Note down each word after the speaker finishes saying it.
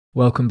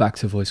Welcome back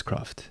to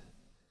Voicecraft.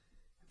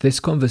 This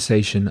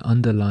conversation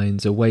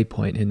underlines a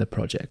waypoint in the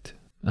project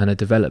and a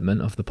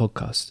development of the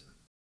podcast.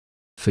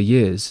 For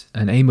years,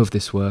 an aim of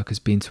this work has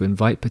been to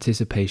invite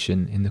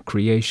participation in the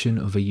creation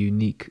of a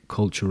unique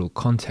cultural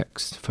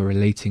context for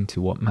relating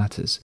to what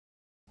matters,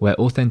 where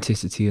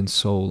authenticity and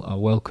soul are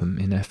welcome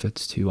in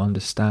efforts to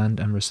understand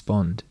and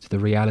respond to the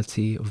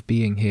reality of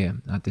being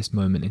here at this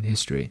moment in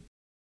history.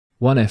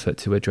 One effort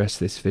to address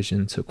this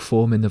vision took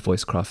form in the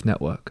Voicecraft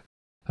Network,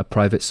 a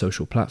private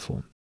social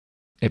platform.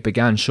 It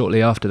began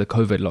shortly after the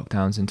COVID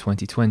lockdowns in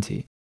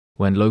 2020,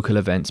 when local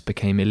events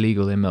became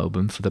illegal in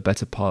Melbourne for the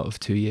better part of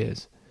 2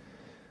 years.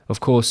 Of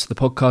course, the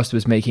podcast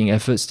was making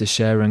efforts to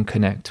share and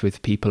connect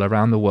with people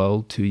around the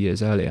world 2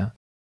 years earlier.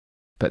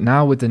 But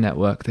now with the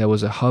network, there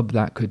was a hub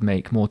that could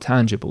make more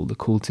tangible the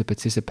call to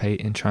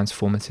participate in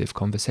transformative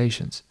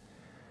conversations.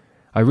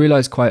 I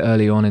realized quite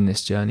early on in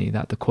this journey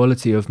that the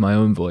quality of my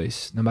own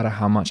voice, no matter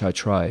how much I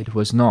tried,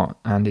 was not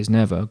and is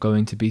never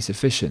going to be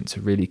sufficient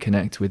to really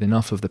connect with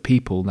enough of the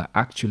people that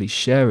actually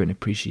share an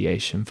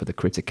appreciation for the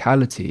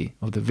criticality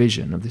of the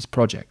vision of this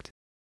project.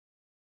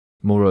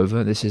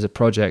 Moreover, this is a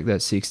project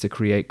that seeks to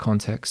create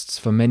contexts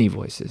for many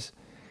voices,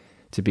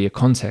 to be a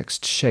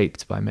context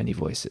shaped by many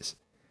voices,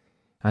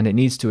 and it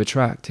needs to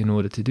attract in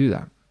order to do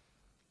that.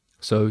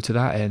 So to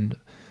that end,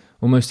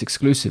 almost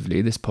exclusively,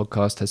 this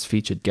podcast has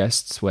featured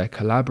guests where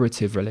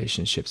collaborative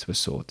relationships were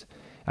sought,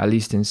 at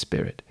least in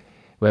spirit,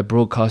 where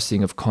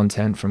broadcasting of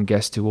content from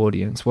guest to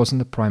audience wasn't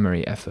the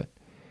primary effort,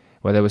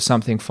 where there was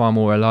something far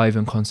more alive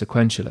and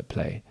consequential at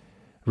play,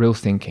 real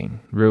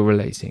thinking, real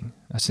relating,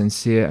 a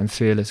sincere and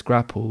fearless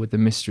grapple with the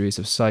mysteries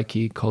of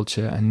psyche,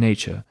 culture, and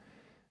nature,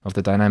 of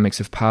the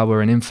dynamics of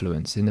power and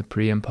influence in the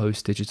pre- and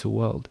post-digital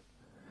world.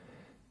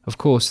 Of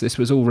course, this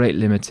was all rate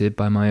limited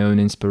by my own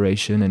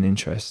inspiration and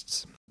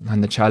interests,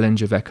 and the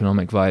challenge of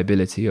economic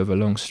viability over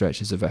long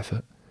stretches of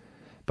effort.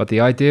 But the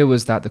idea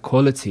was that the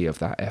quality of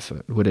that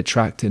effort would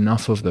attract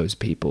enough of those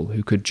people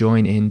who could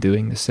join in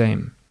doing the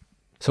same.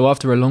 So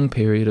after a long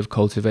period of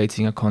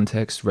cultivating a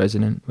context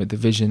resonant with the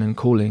vision and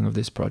calling of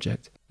this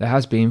project, there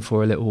has been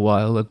for a little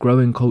while a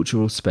growing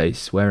cultural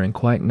space wherein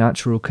quite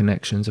natural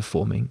connections are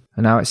forming,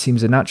 and now it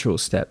seems a natural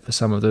step for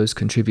some of those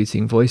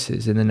contributing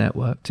voices in the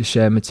network to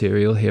share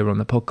material here on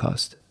the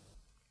podcast.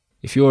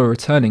 If you're a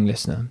returning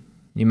listener,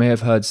 you may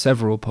have heard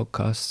several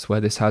podcasts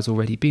where this has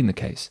already been the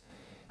case,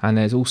 and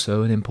there's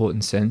also an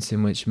important sense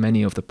in which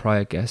many of the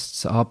prior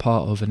guests are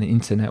part of an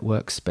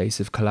internetwork space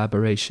of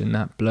collaboration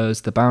that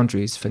blurs the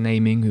boundaries for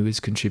naming who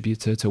is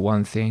contributor to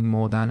one thing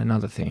more than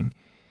another thing.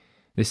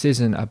 This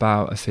isn't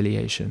about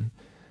affiliation,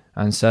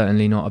 and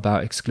certainly not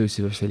about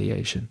exclusive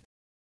affiliation.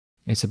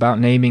 It's about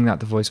naming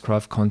that the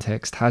Voicecraft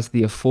context has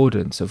the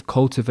affordance of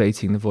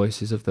cultivating the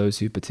voices of those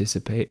who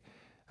participate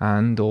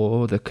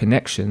and/or the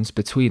connections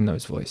between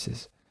those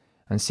voices,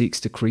 and seeks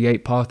to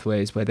create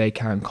pathways where they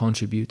can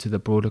contribute to the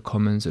broader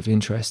commons of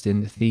interest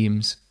in the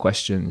themes,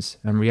 questions,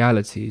 and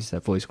realities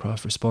that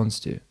Voicecraft responds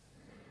to.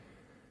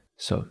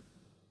 So,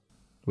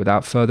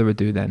 without further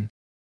ado then,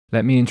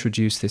 let me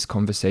introduce this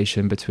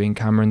conversation between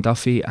Cameron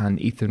Duffy and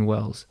Ethan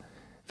Wells.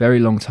 Very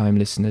long-time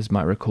listeners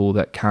might recall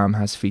that Cam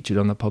has featured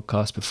on the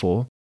podcast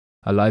before,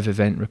 a live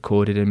event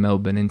recorded in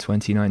Melbourne in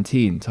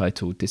 2019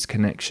 titled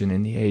Disconnection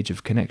in the Age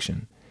of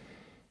Connection.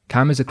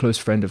 Cam is a close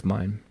friend of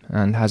mine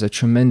and has a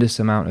tremendous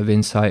amount of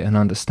insight and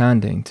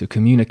understanding to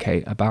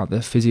communicate about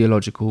the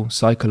physiological,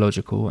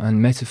 psychological,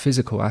 and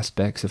metaphysical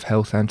aspects of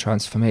health and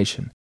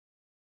transformation.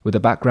 With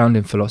a background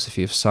in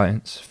philosophy of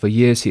science, for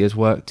years he has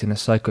worked in a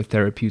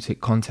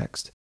psychotherapeutic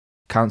context,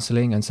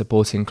 counseling and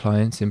supporting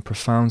clients in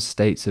profound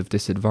states of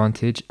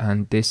disadvantage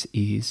and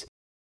dis-ease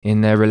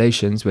in their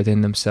relations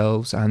within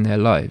themselves and their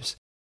lives,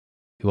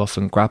 who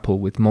often grapple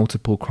with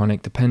multiple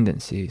chronic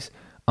dependencies,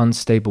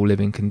 unstable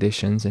living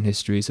conditions, and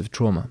histories of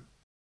trauma.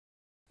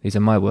 These are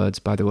my words,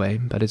 by the way,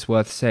 but it's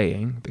worth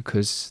saying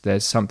because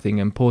there's something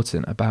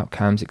important about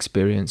Cam's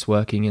experience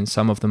working in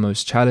some of the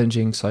most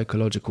challenging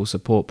psychological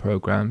support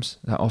programs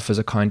that offers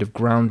a kind of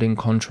grounding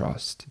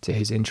contrast to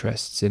his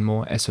interests in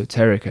more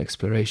esoteric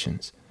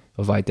explorations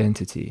of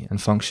identity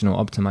and functional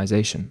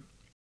optimization.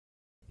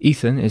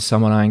 Ethan is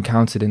someone I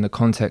encountered in the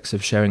context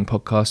of sharing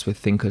podcasts with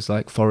thinkers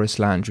like Forrest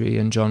Landry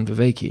and John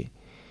Vervaeke.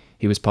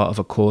 He was part of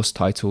a course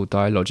titled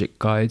Dialogic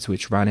Guides,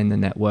 which ran in the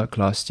network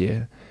last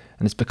year,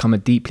 and has become a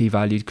deeply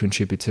valued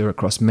contributor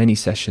across many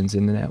sessions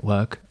in the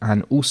network,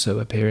 and also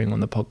appearing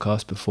on the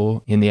podcast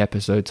before in the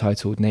episode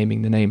titled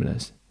Naming the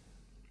Nameless.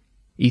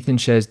 Ethan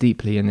shares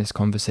deeply in this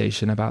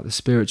conversation about the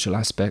spiritual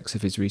aspects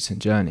of his recent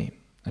journey,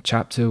 a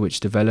chapter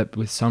which developed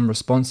with some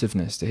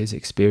responsiveness to his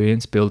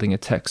experience building a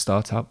tech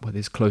startup with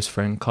his close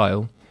friend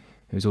Kyle,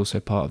 who's also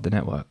part of the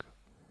network.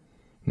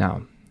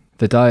 Now,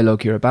 the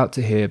dialogue you're about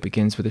to hear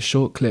begins with a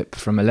short clip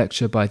from a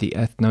lecture by the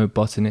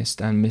ethnobotanist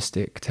and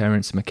mystic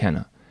Terence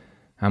McKenna,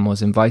 and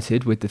was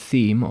invited with the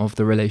theme of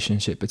the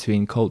relationship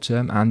between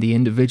culture and the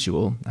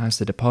individual as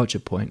the departure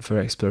point for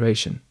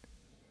exploration.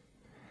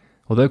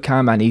 Although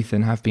Cam and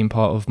Ethan have been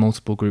part of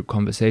multiple group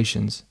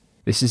conversations,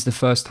 this is the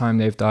first time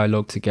they've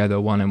dialogued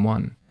together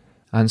one-on-one,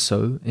 And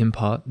so, in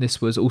part,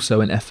 this was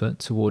also an effort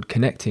toward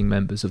connecting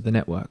members of the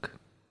network,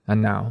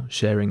 and now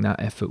sharing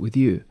that effort with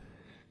you,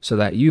 so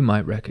that you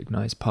might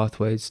recognize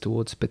pathways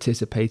towards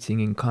participating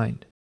in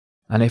kind,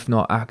 and if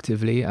not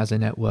actively as a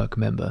network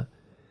member,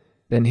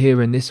 then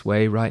here in this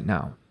way right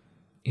now,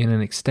 in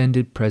an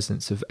extended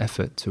presence of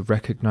effort to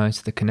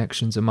recognize the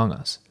connections among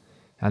us,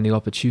 and the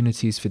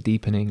opportunities for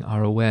deepening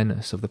our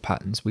awareness of the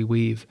patterns we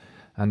weave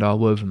and are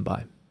woven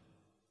by.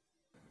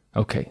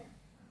 Okay,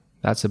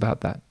 that's about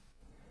that.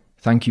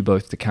 Thank you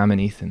both to Cam and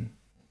Ethan.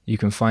 You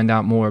can find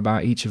out more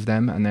about each of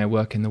them and their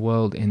work in the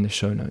world in the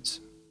show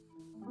notes.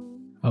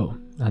 Oh,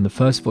 and the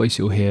first voice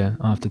you'll hear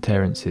after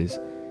Terence's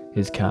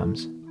is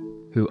Cam's,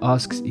 who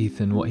asks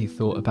Ethan what he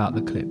thought about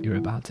the clip you're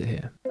about to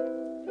hear.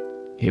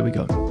 Here we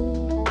go.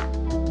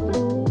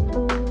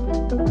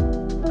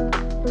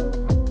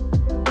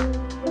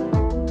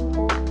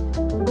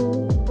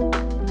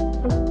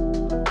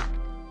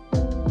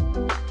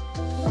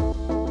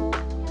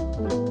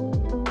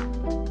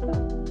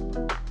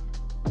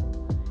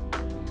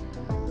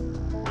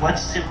 What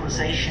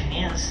civilization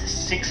is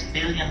 6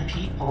 billion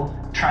people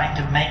trying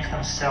to make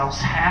themselves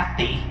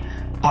happy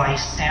by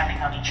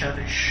standing on each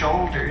other's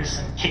shoulders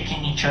and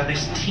kicking each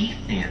other's teeth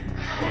in.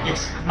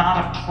 It's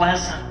not a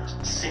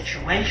pleasant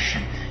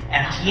situation,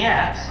 and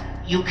yet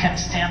you can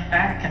stand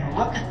back and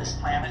look at this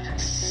planet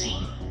and see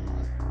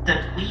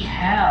that we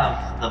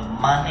have the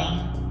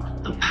money,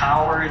 the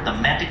power, the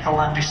medical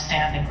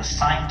understanding, the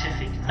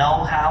scientific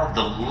know-how,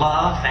 the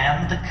love,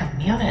 and the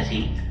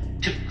community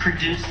to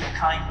produce the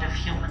kind of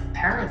human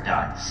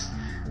paradise.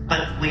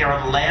 But we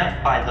are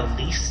led by the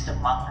least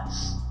among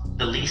us,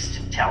 the least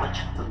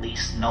intelligent, the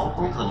least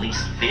noble, the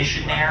least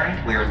visionary.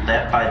 We are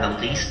led by the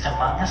least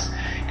among us,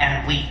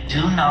 and we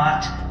do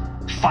not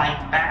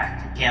fight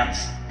back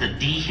against the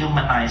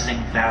dehumanizing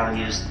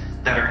values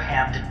that are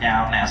handed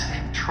down as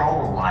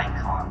control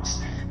icons.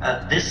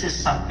 This is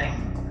something,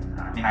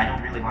 I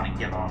don't really want to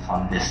get off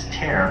on this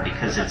tear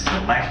because it's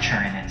a lecture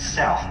in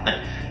itself, but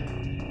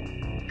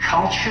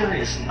culture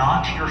is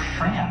not your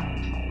friend.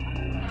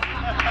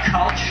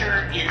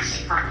 Culture is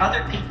for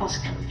other people's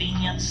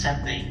convenience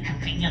and the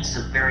convenience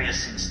of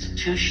various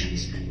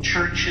institutions,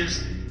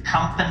 churches,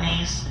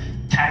 companies,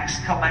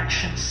 tax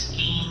collection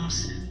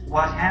schemes,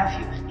 what have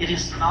you. It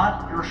is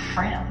not your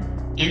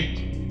friend.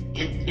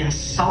 It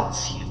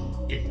insults you.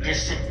 It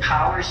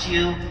disempowers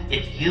you.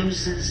 It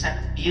uses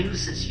and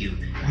abuses you.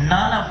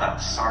 None of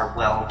us are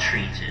well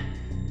treated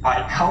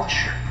by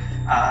culture.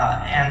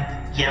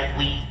 And yet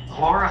we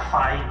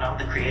glorify,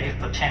 the creative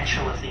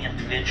potential of the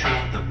individual,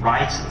 the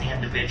rights of the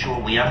individual.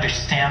 We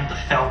understand the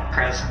felt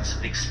presence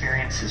of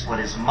experience is what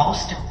is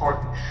most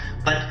important,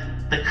 but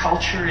the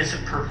culture is a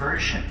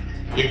perversion.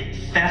 It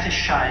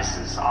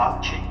fetishizes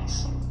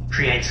objects,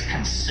 creates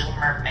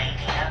consumer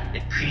mania,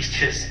 it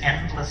preaches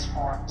endless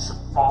forms of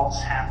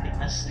false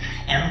happiness,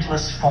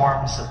 endless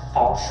forms of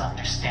false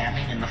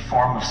understanding in the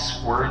form of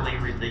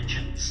swirly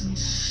religions and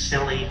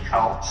silly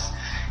cults.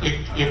 It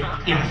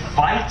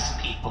invites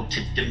people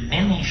to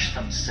diminish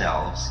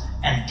themselves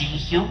and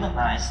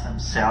dehumanize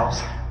themselves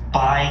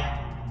by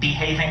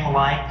behaving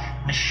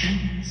like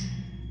machines.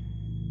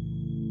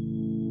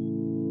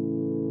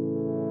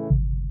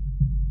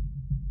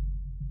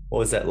 What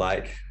was that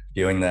like,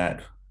 viewing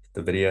the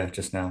video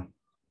just now?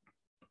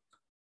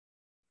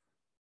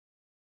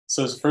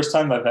 So it's the first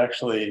time I've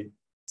actually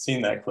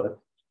seen that clip.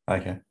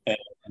 Okay.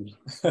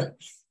 And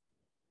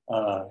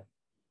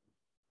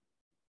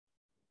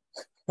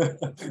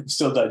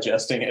still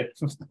digesting it.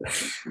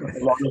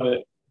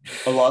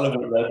 a lot of it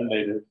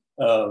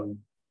resonated.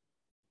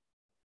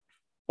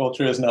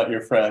 Culture is not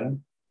your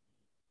friend.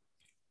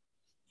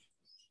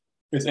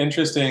 It's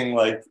interesting,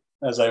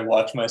 as I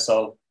watch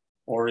myself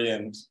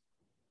orient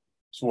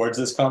towards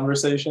this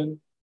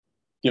conversation,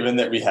 given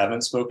that we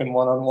haven't spoken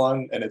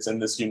one-on-one and it's in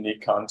this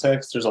unique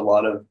context, there's a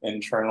lot of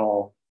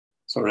internal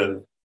sort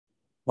of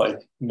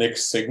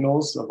mixed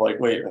signals of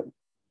wait,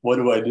 what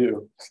do I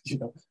do?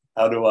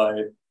 How do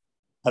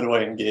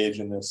I engage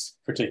in this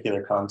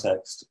particular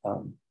context?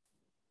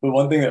 But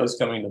one thing that was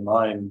coming to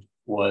mind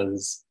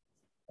was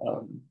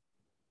in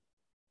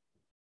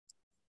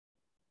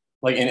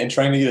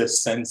trying to get a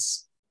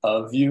sense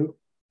of you,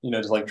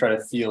 to try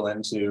to feel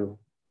into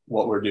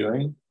what we're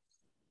doing.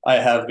 I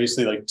have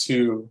basically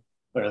two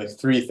or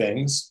three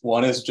things.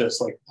 One is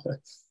just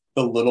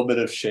the little bit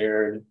of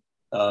shared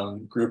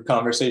group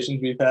conversations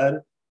we've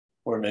had,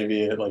 or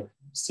maybe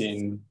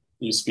seeing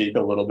you speak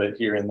a little bit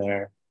here and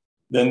there.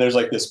 Then there's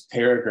this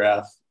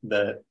paragraph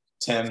that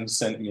Tim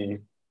sent me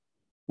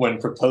when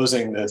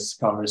proposing this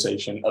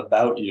conversation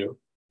about you,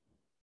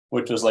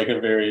 which was a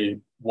very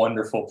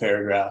wonderful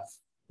paragraph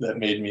that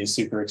made me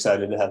super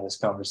excited to have this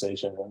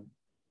conversation.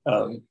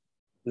 And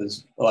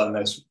there's a lot of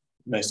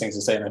nice things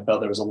to say, and I felt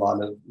there was a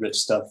lot of rich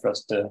stuff for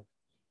us to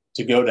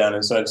go down.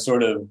 And so I've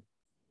sort of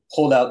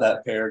pulled out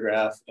that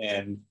paragraph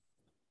and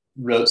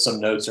wrote some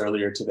notes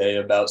earlier today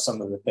about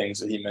some of the things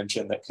that he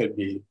mentioned that could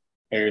be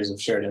areas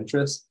of shared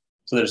interest.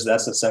 So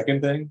that's the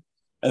second thing.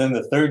 And then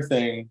the third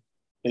thing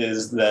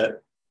is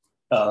that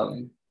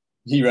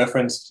he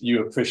referenced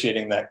you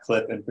appreciating that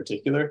clip in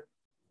particular.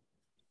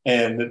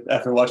 And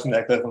after watching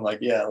that clip, I'm like,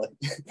 yeah,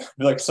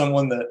 like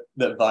someone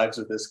that vibes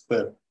with this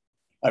clip,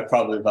 I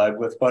probably vibe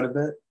with quite a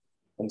bit.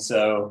 And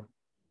so,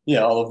 yeah,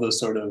 all of those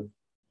sort of,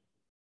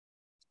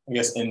 I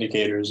guess,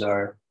 indicators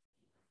are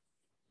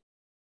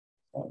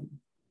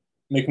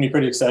making me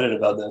pretty excited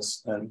about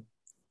this and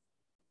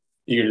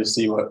eager to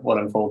see what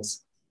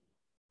unfolds.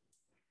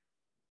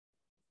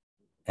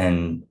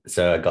 And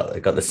so I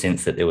got the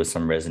sense that there was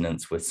some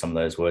resonance with some of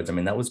those words. I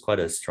mean, that was quite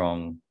a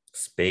strong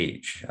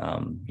speech,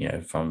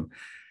 from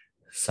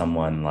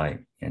someone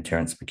like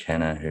Terence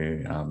McKenna,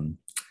 who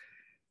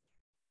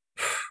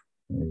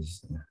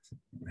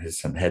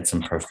has had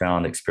some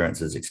profound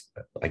experiences,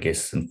 I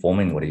guess,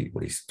 informing what he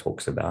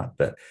talks about.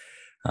 But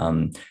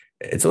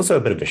it's also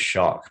a bit of a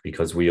shock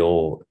because we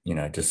all,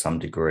 to some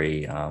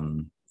degree,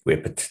 we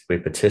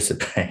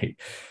participate.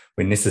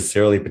 We're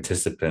necessarily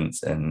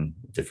participants in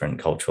different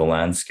cultural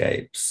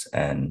landscapes,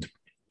 and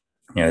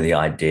the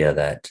idea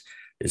that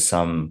there's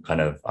some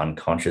kind of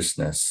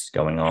unconsciousness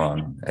going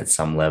on at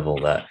some level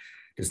that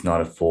does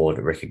not afford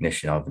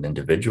recognition of an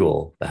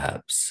individual,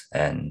 perhaps,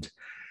 and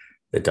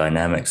the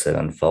dynamics that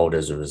unfold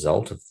as a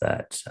result of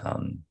that.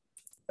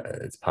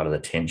 It's part of the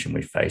tension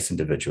we face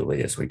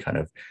individually as we kind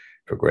of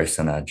progress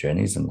in our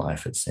journeys in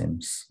life, it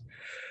seems.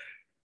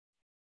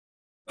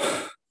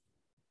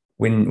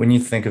 When you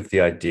think of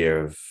the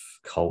idea of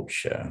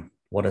culture,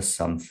 what are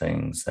some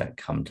things that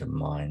come to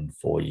mind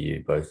for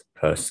you, both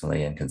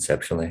personally and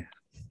conceptually?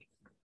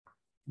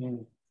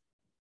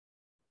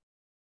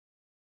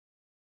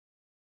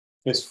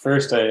 Because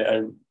first,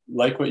 I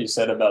like what you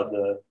said about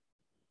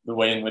the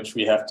way in which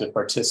we have to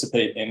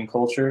participate in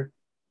culture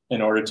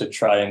in order to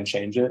try and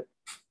change it.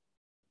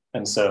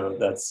 And so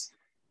that's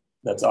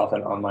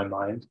often on my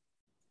mind.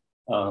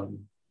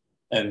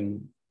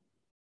 And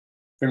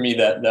for me,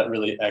 that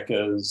really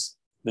echoes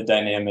the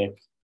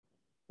dynamic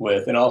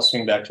with, and I'll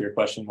swing back to your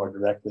question more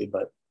directly,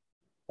 but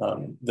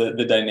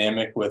the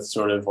dynamic with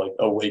sort of like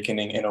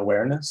awakening in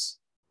awareness,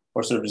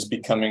 or sort of just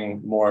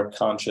becoming more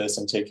conscious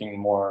and taking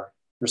more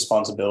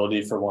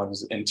responsibility for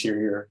one's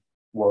interior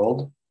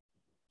world,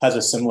 has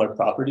a similar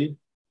property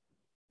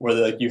where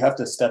like you have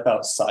to step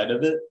outside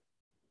of it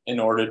in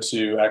order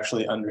to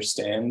actually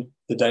understand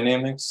the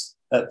dynamics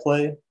at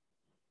play.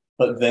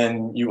 But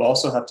then you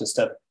also have to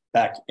step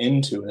back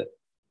into it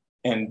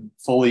and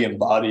fully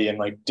embody and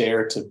like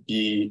dare to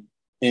be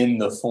in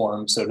the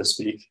form, so to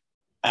speak,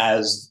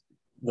 as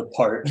the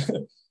part.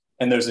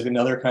 And there's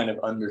another kind of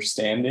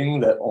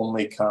understanding that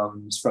only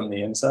comes from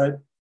the inside.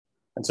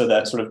 And so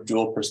that sort of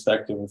dual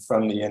perspective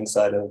from the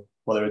inside of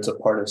whether it's a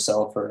part of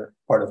self or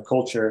part of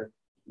culture,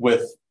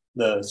 with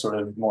the sort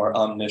of more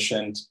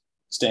omniscient,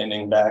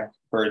 standing back,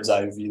 bird's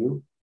eye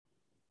view,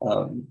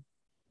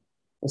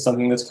 is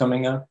something that's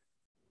coming up.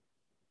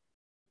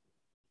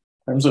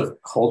 In terms of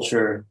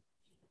culture,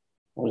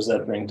 what does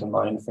that bring to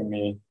mind for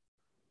me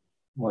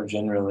more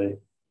generally?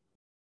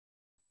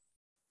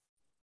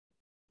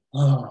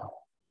 Oh.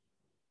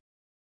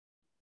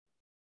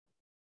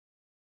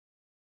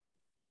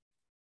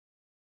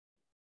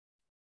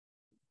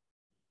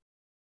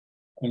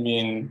 I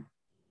mean,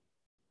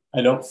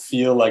 I don't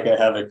feel like I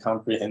have a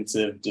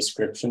comprehensive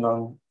description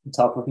on the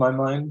top of my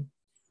mind,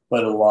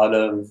 but a lot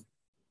of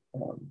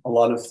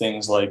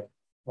things like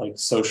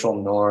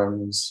social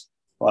norms,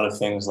 a lot of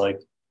things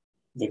like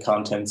the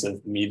contents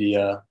of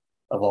media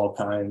of all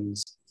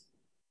kinds,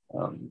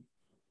 a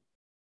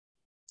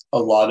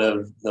lot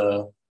of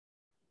the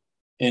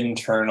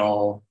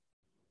internal,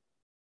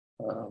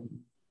 the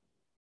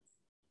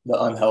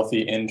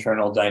unhealthy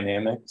internal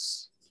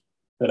dynamics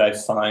that I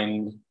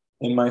find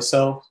in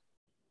myself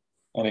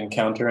and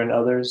encounter in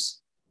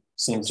others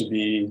seem to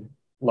be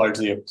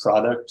largely a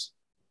product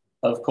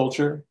of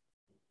culture.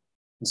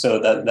 And so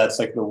that's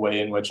like the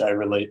way in which I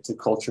relate to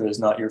culture is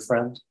not your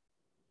friend.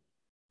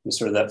 Just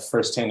sort of that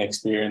firsthand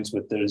experience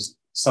with there's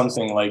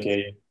something like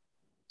a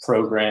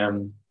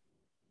program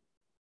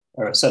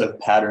or a set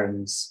of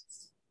patterns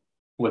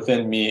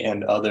within me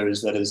and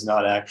others that is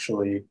not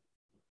actually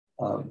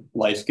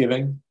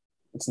life-giving.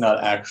 It's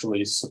not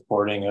actually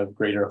supporting of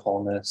greater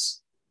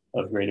wholeness,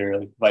 of greater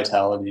like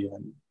vitality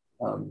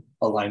and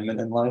alignment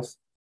in life.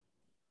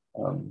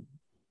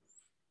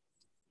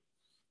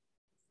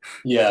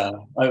 Yeah,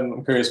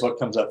 I'm curious what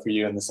comes up for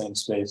you in the same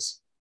space.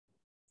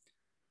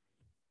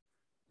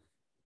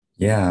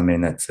 Yeah, I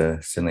mean, that's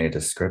certainly a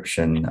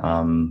description.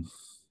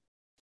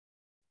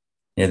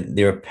 Yeah,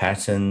 there are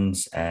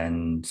patterns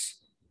and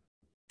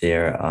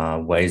there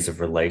are ways of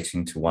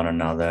relating to one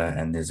another,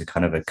 and there's a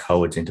kind of a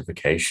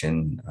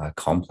co-identification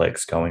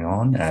complex going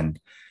on. And,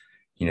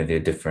 there are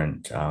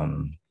different, I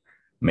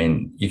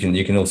mean, you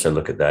can also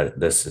look at that.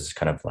 This is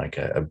kind of like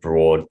a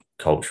broad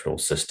cultural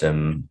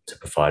system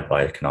typified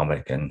by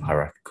economic and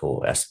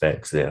hierarchical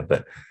aspects there,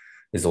 but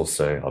there's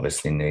also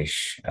obviously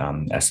niche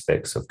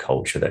aspects of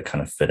culture that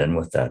kind of fit in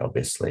with that,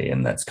 obviously,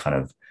 and that's kind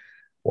of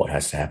what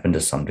has to happen to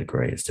some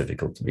degree. It's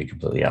difficult to be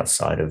completely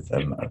outside of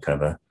a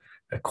kind of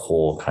a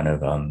core kind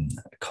of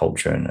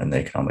culture in the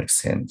economic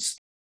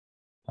sense.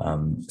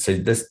 So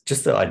this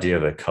just the idea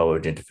of a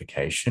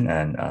co-identification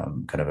and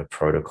kind of a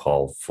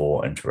protocol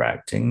for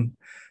interacting,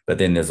 but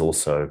then there's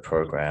also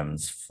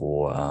programs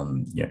for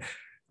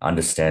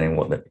understanding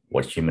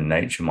what human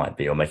nature might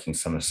be, or making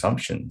some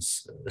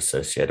assumptions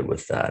associated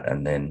with that,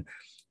 and then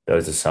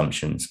those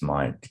assumptions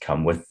might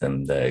come with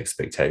them the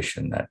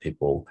expectation that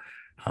people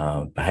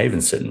behave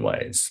in certain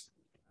ways.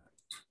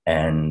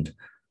 And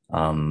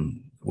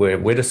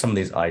where do some of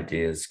these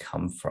ideas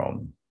come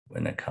from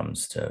when it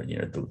comes to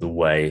the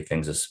way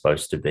things are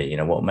supposed to be?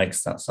 What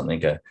makes that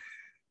something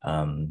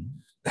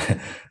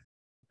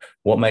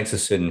what makes a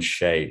certain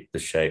shape the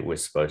shape we're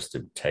supposed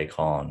to take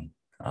on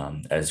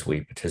as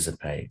we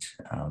participate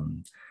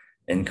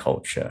in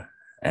culture?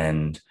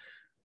 And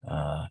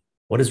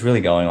what is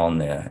really going on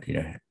there?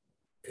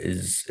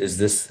 Is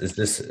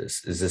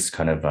this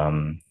kind of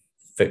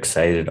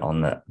fixated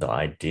on the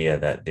idea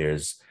that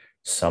there's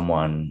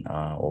someone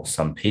or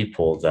some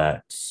people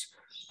that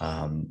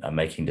are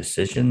making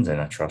decisions and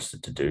are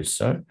trusted to do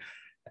so,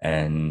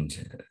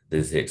 and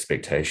there's the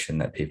expectation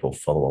that people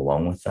follow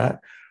along with that?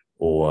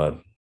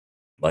 Or,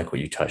 like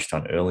what you touched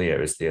on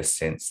earlier, is there a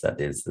sense that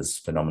there's this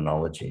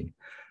phenomenology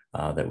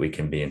that we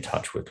can be in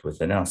touch with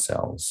within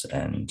ourselves,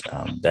 and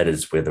that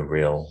is where the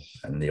real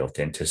and the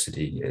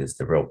authenticity is,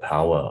 the real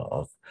power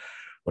of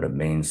what it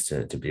means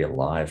to be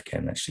alive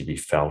can actually be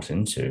felt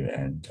into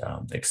and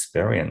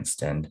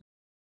experienced. And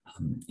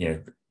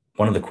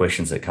one of the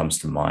questions that comes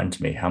to mind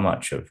to me, how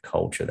much of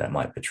culture that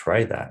might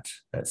betray that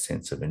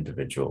sense of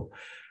individual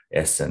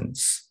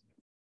essence,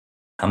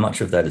 how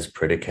much of that is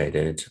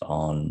predicated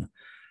on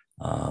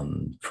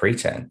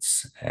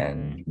pretense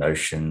and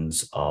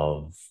notions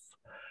of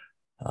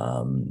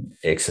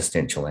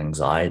existential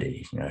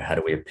anxiety? How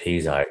do we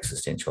appease our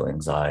existential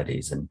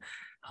anxieties? And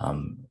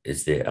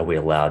are we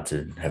allowed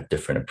to have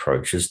different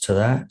approaches to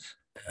that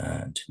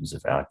in terms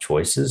of our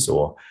choices,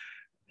 or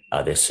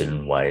are there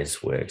certain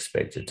ways we're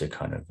expected to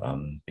kind of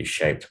be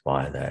shaped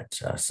by that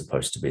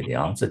supposed to be the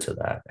answer to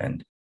that?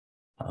 And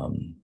a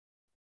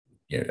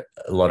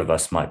lot of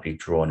us might be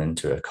drawn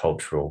into a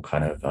cultural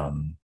kind of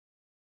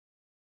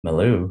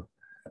milieu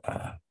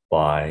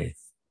by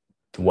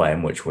the way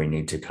in which we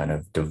need to kind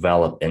of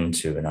develop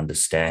into an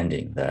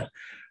understanding that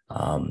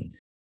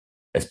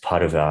as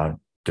part of our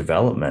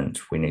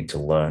development, we need to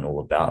learn all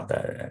about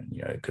that. And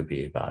it could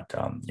be about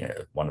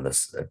one of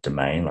the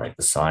domain like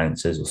the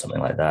sciences or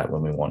something like that,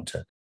 when we want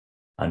to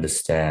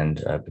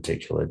understand a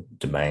particular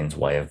domain's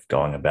way of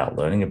going about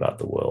learning about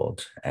the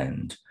world.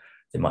 And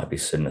there might be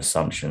certain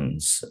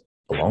assumptions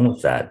along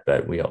with that,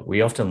 but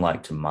we often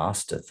like to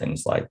master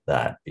things like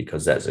that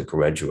because that's a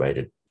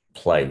graduated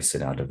place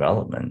in our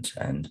development,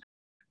 and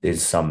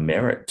there's some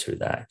merit to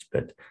that.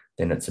 But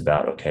then it's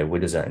about, okay, where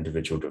does that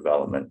individual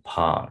development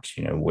part?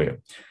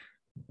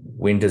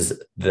 When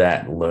does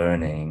that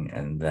learning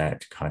and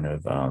that kind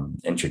of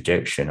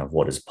introduction of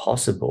what is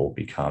possible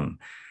become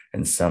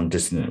in some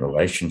dissonant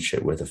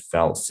relationship with a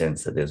felt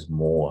sense that there's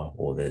more,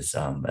 or there's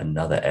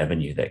another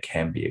avenue that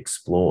can be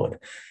explored?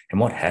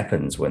 And what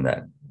happens when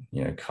that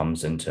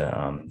comes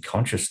into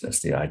consciousness,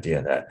 the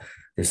idea that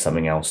there's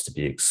something else to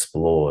be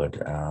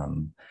explored,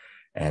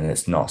 and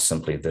it's not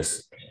simply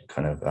this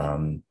kind of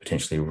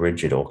potentially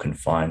rigid or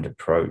confined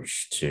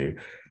approach to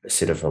a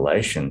set of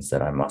relations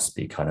that I must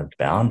be kind of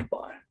bound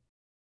by.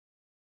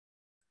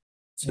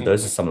 So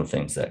those are some of the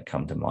things that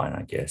come to mind,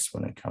 I guess,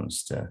 when it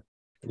comes to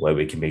the way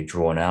we can be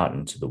drawn out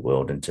into the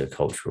world, into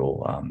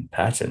cultural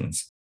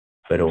patterns,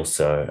 but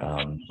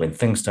also when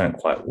things don't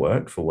quite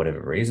work for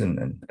whatever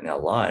reason in our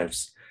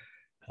lives,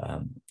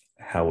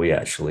 how we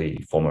actually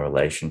form a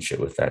relationship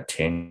with that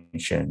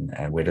tension,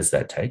 and where does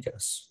that take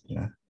us?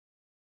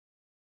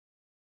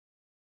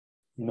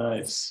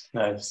 Nice.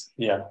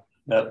 Yeah,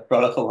 that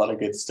brought up a lot of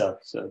good stuff.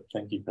 So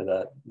thank you for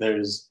that.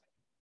 There's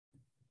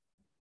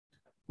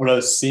what I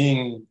was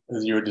seeing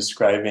as you were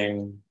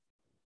describing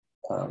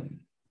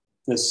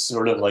this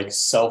sort of like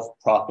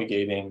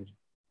self-propagating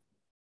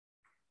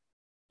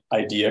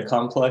idea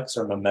complex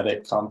or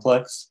mimetic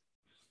complex,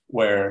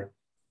 where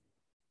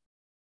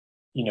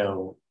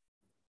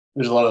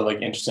there's a lot of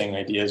like interesting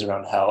ideas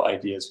around how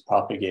ideas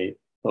propagate,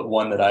 but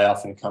one that I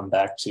often come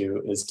back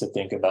to is to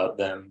think about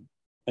them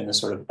in a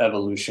sort of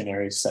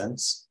evolutionary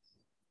sense.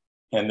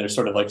 And they're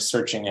sort of like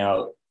searching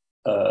out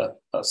a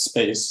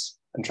space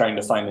and trying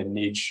to find a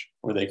niche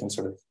where they can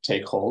sort of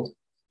take hold.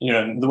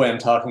 And the way I'm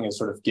talking is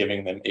sort of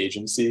giving them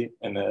agency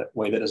in a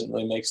way that doesn't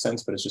really make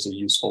sense, but it's just a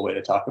useful way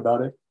to talk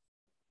about it.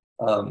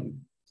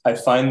 I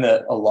find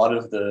that a lot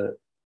of the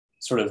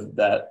sort of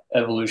that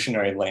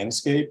evolutionary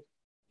landscape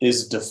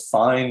is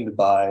defined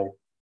by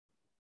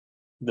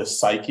the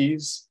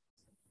psyches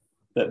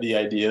that the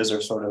ideas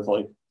are sort of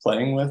like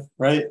playing with,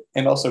 right?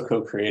 And also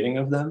co-creating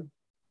of them.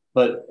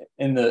 But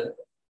in a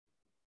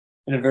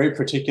very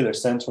particular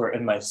sense, where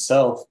in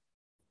myself,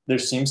 there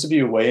seems to be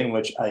a way in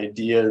which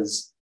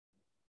ideas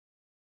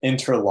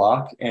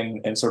interlock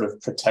and sort of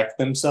protect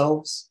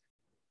themselves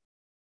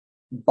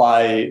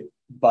by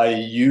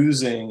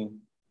using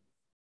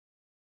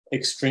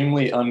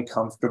extremely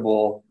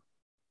uncomfortable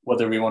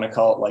whether we want to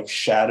call it like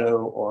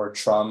shadow or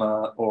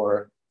trauma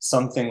or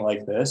something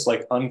like this,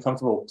 like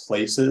uncomfortable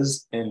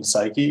places in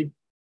psyche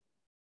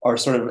are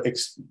sort of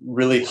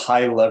really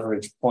high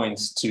leverage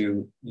points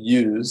to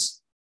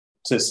use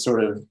to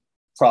sort of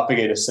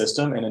propagate a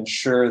system and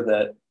ensure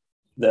that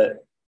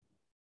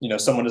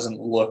someone doesn't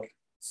look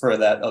for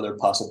that other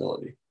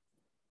possibility,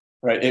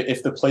 right?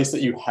 If the place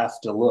that you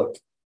have to look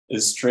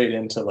is straight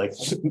into like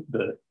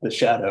the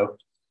shadow,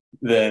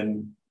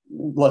 then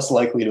less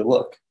likely to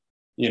look,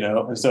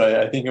 And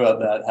so I think about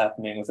that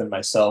happening within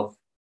myself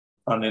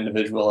on an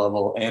individual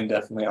level and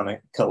definitely on a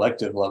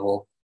collective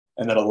level,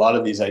 and that a lot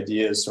of these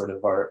ideas sort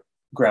of are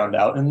ground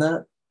out in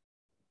that,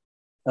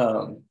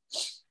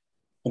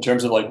 in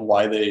terms of like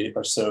why they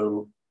are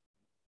so,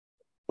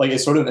 like,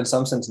 it's sort of in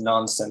some sense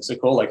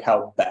nonsensical, like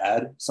how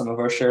bad some of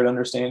our shared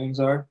understandings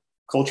are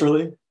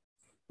culturally.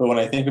 But when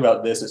I think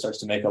about this, it starts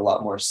to make a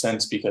lot more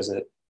sense, because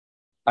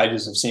I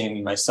just have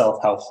seen myself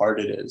how hard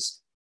it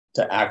is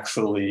to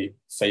actually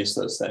face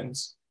those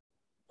things,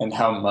 and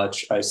how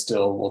much I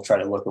still will try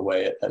to look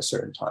away at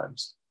certain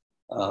times.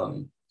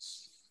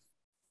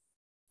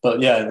 But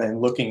yeah, and then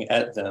looking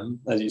at them,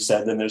 as you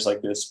said, then there's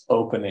like this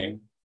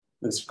opening,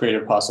 this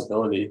greater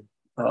possibility.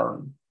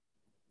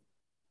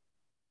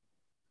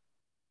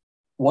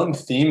 One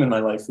theme in my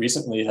life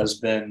recently has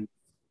been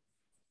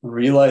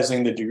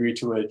realizing the degree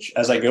to which,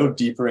 as I go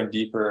deeper and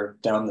deeper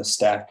down the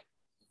stack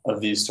of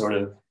these sort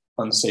of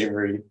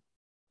unsavory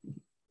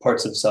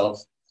parts of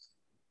self,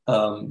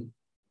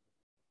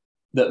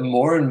 that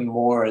more and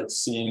more it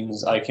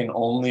seems I can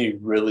only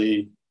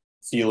really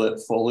feel it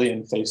fully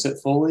and face it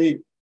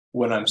fully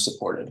when I'm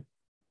supported.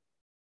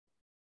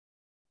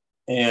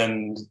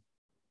 And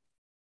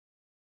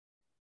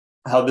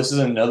how this is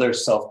another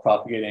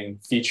self-propagating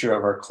feature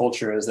of our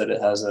culture is that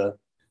it has a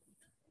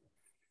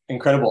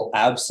incredible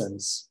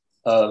absence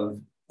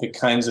of the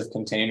kinds of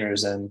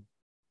containers and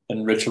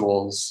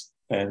rituals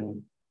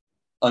and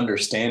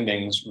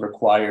understandings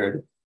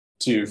required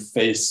to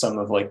face some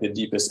of like the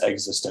deepest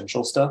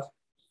existential stuff,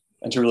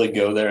 and to really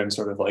go there and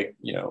sort of like,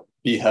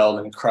 be held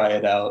and cry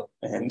it out,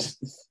 and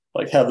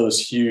like have those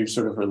huge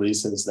sort of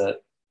releases that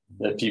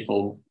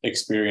people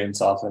experience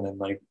often in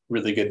like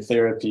really good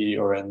therapy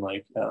or in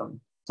like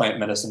plant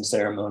medicine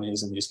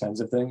ceremonies and these kinds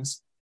of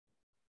things.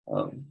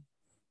 So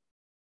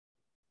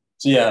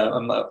yeah,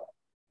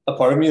 a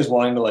part of me is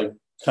wanting to like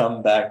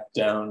come back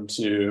down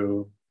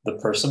to the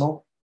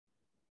personal.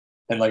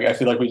 And like, I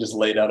feel like we just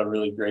laid out a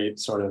really great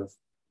sort of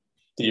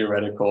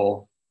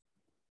theoretical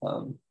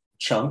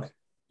chunk.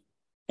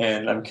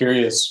 And I'm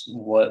curious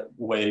what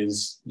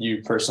ways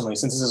you personally,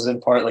 since this is in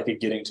part like a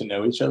getting to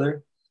know each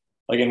other,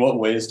 like in what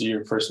ways do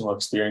your personal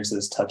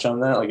experiences touch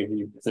on that? Like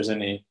if there's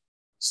any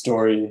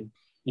story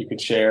you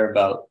could share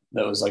about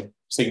that was like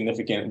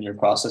significant in your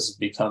process of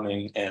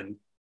becoming, and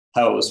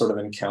how it was sort of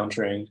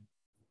encountering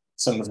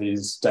some of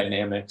these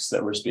dynamics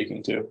that we're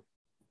speaking to.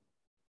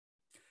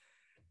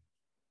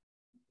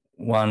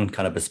 One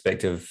kind of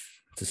perspective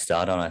to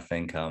start on, I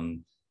think,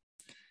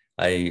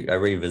 I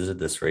revisited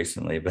this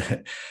recently,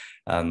 but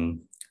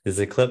there's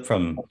a clip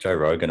from Joe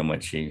Rogan in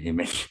which he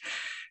mentioned,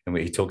 and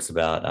he talks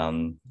about,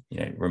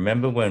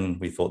 remember when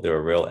we thought they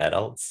were real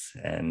adults,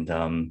 and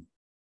then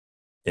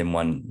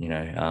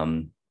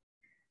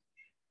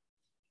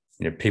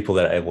people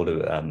that are able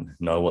to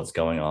know what's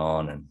going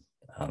on and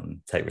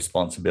take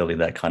responsibility,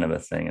 that kind of a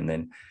thing, and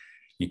then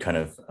you kind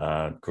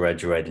of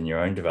graduate in your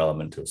own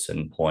development to a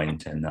certain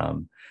point, and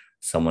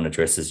someone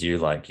addresses you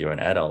like you're an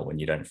adult when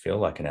you don't feel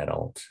like an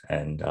adult,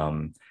 and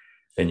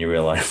then you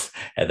realize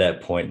at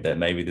that point that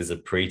maybe there's a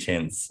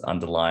pretense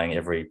underlying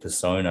every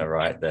persona,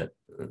 right? That,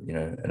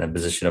 in a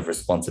position of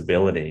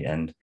responsibility.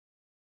 And,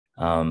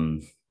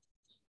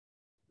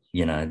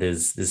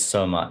 there's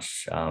so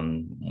much.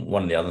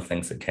 One of the other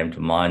things that came to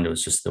mind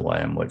was just the way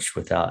in which,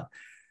 without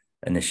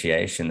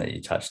initiation that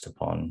you touched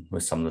upon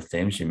with some of the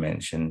themes you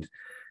mentioned,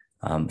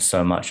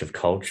 so much of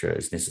culture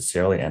is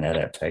necessarily an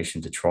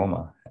adaptation to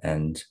trauma.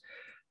 And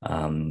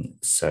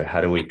so how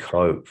do we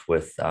cope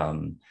with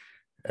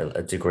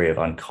a degree of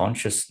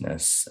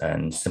unconsciousness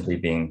and simply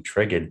being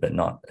triggered, but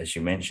not, as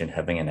you mentioned,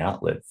 having an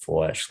outlet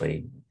for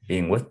actually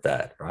being with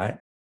that, right?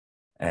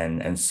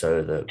 And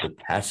so the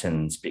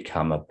patterns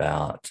become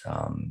about,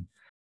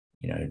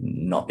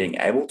 not being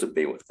able to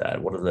be with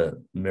that. What are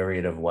the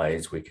myriad of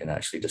ways we can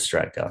actually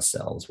distract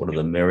ourselves? What are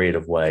the myriad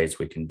of ways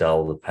we can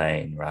dull the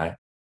pain, right?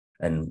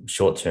 And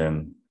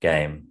short-term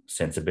game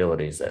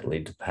sensibilities that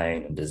lead to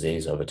pain and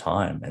disease over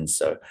time. And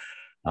so,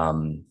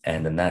 and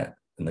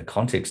in the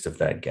context of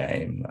that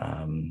game,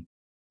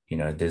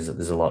 there's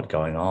a lot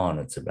going on.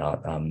 It's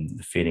about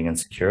feeding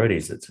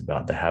insecurities. It's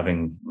about the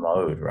having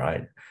mode,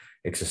 right?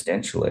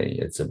 Existentially,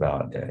 it's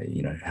about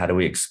how do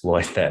we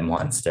exploit that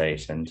mind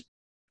state, and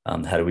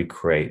how do we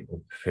create or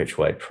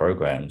perpetuate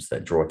programs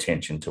that draw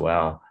attention to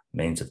our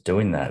means of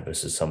doing that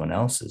versus someone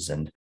else's.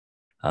 And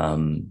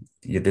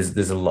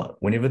there's a lot.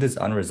 Whenever there's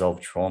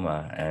unresolved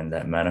trauma and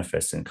that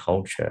manifests in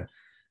culture,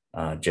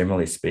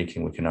 generally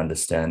speaking, we can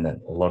understand that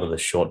a lot of the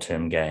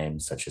short-term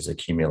games, such as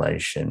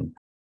accumulation,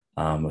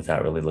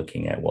 without really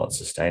looking at what's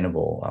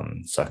sustainable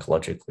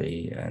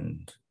psychologically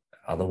and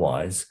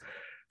otherwise,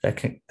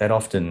 that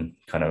often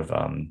kind of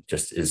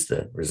just is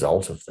the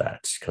result of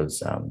that.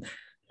 Because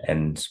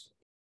and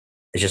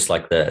it's just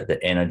like the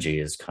energy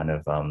is kind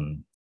of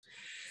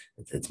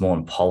it's more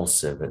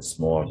impulsive. It's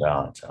more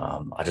about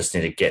I just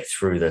need to get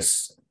through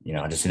this.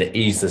 I just need to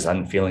ease this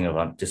feeling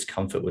of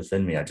discomfort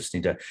within me. I just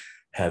need to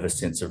have a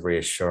sense of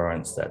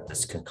reassurance that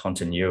this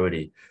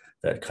continuity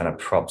that kind of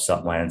props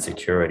up my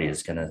insecurity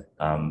is going to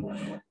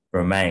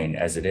remain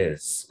as it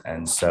is.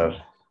 And so,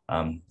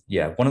 one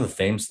of the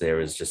themes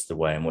there is just the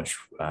way in which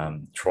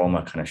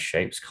trauma kind of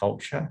shapes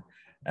culture,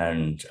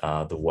 and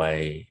the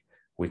way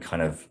we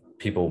kind of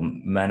people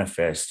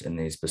manifest in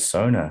these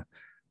persona,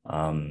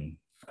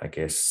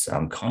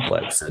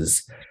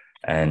 complexes.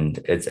 And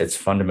it's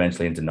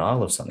fundamentally in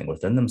denial of something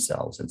within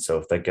themselves. And so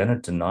if they're going to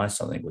deny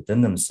something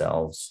within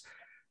themselves,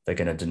 they're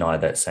going to deny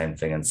that same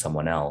thing in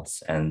someone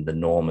else. And the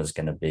norm is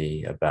going to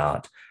be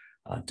about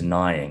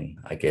denying,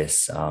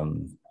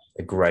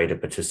 a greater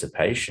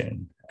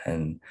participation.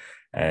 And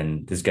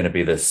there's going to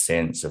be this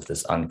sense of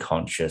this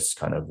unconscious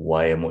kind of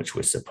way in which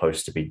we're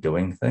supposed to be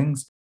doing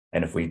things.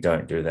 And if we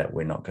don't do that,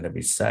 we're not going to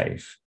be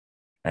safe.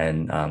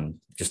 And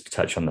just to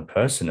touch on the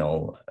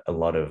personal, a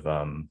lot of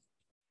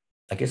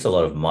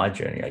my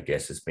journey,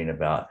 has been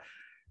about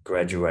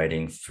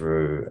graduating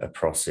through a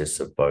process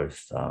of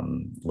both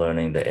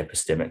learning the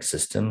epistemic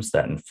systems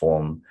that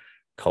inform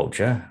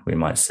culture, we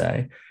might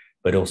say,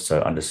 but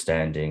also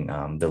understanding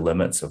the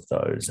limits of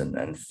those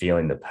and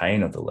feeling the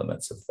pain of the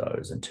limits of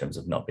those in terms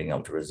of not being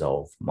able to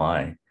resolve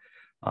my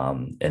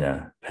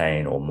inner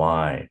pain or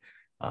my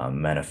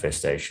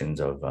manifestations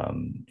of,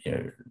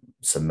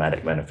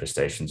 somatic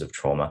manifestations of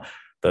trauma.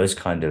 Those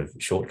kind of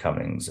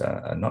shortcomings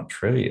are not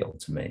trivial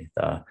to me.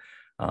 They're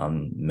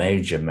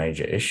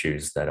major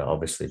issues that are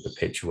obviously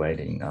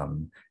perpetuating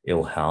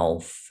ill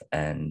health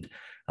and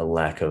a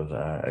lack of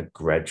a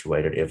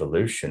graduated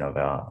evolution of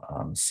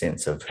our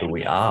sense of who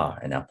we are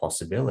and our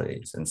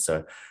possibilities. And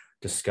so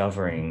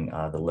discovering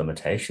the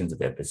limitations of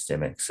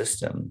epistemic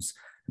systems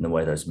and the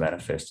way those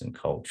manifest in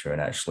culture,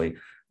 and actually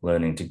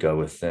learning to go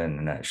within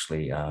and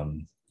actually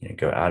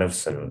go out of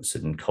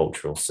certain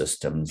cultural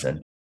systems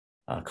and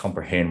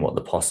comprehend what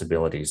the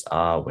possibilities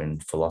are when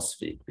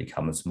philosophy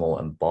becomes more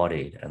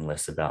embodied and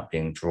less about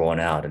being drawn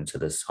out into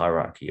this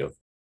hierarchy of,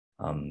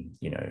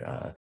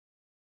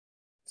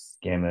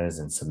 schemas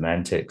and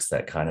semantics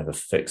that kind of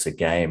affix a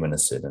game in a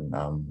certain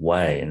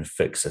way and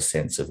fix a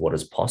sense of what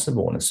is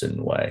possible in a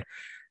certain way.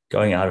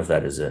 Going out of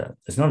that is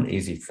not an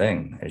easy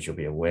thing, as you'll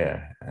be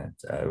aware.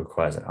 It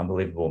requires an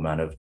unbelievable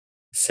amount of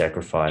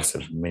sacrifice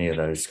of many of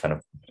those kind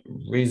of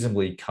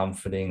reasonably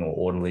comforting or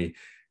orderly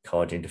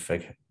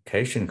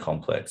co-identification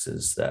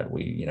complexes that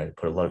we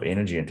put a lot of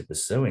energy into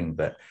pursuing.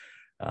 But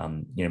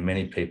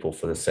many people,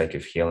 for the sake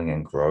of healing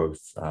and growth,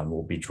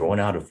 will be drawn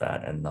out of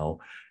that, and they'll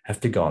have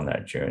to go on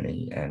that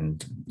journey.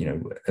 And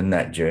in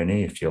that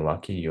journey, if you're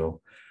lucky,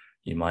 you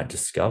might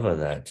discover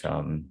that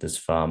there's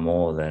far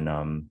more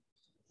than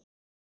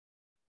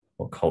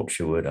what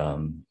culture would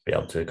be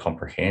able to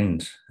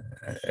comprehend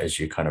as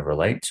you kind of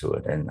relate to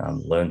it and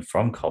learn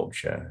from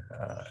culture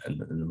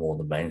and more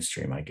the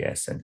mainstream,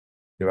 And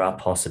there are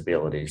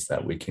possibilities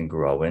that we can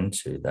grow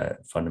into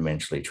that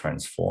fundamentally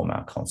transform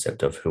our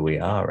concept of who we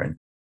are and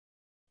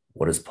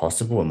what is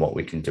possible and what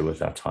we can do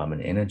with our time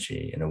and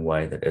energy in a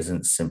way that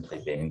isn't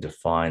simply being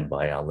defined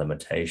by our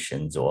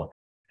limitations or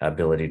our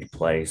ability to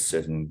play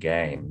certain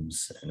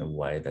games in a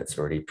way that's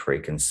already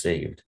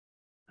preconceived.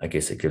 It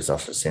gives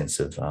us a sense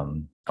of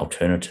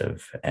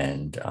alternative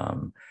and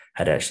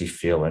how to actually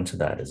feel into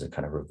that as a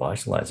kind of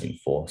revitalizing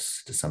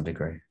force to some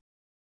degree.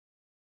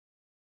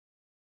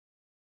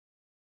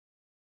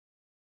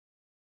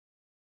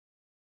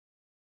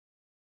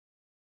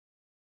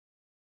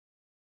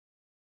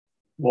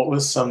 What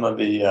was some of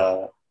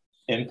the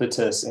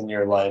impetus in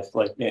your life?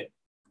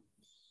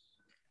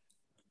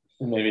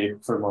 Maybe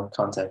for more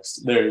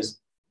context,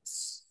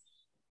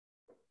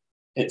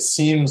 it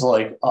seems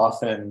like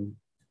often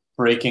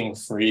breaking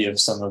free of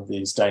some of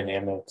these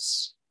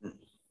dynamics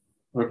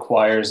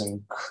requires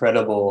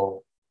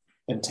incredible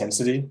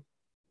intensity.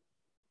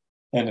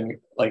 And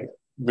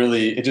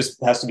really, it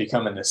just has to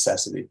become a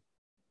necessity,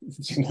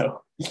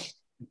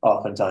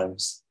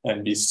 oftentimes,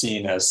 and be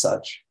seen as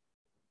such.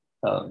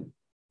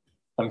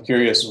 I'm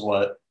curious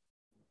what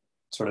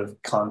sort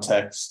of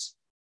context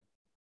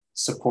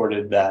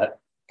supported that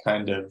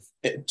kind of,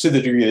 to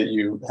the degree that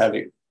you have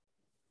it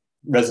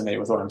resonate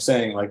with what I'm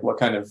saying, what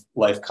kind of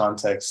life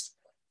context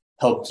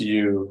helped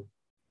you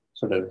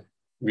sort of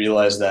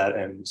realize that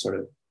and sort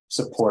of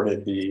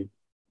supported the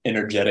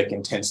energetic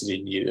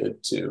intensity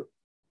needed to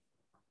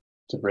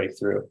break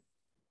through?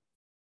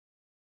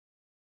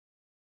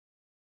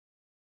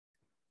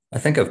 I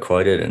think I've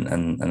quoted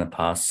in a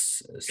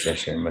past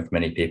session with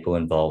many people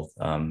involved,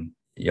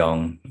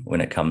 Jung,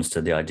 when it comes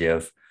to the idea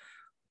of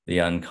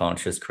the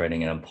unconscious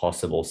creating an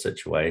impossible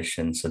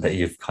situation so that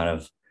you've kind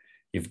of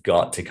you've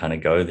got to kind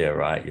of go there,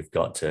 right? You've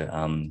got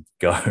to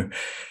go,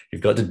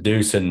 you've got to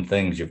do certain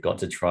things. You've got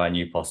to try a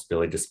new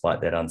possibility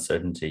despite that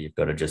uncertainty. You've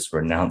got to just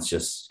renounce,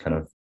 just kind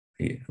of,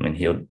 I mean,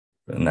 he'll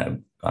in that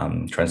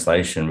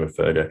translation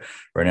refer to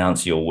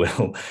renounce your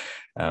will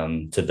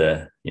to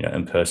the,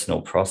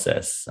 impersonal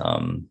process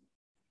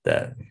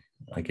that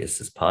I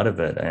guess is part of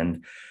it.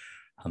 And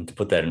to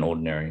put that in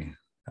ordinary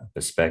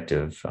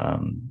perspective,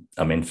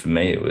 I mean, for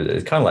me,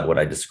 it's kind of like what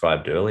I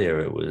described earlier.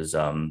 It was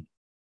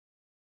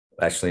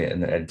actually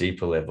at a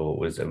deeper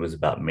level. It was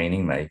about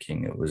meaning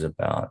making. It was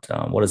about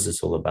what is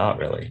this all about,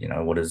 really?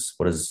 What is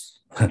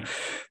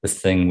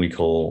this thing we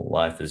call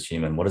life as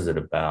human? What is it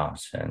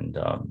about? And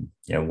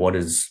what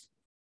is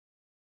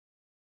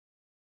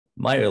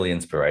my early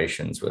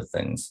inspirations with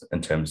things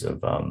in terms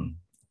of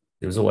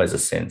there was always a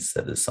sense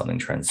that there's something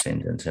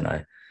transcendent, and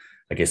I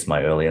guess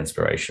my early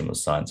inspiration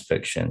was science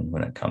fiction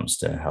when it comes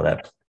to how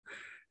that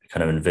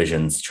kind of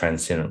envisions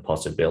transcendent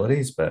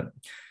possibilities. But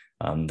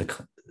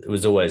it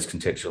was always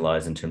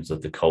contextualized in terms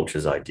of the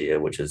culture's idea,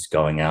 which is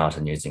going out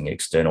and using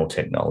external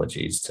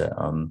technologies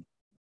to,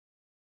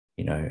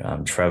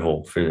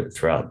 travel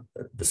throughout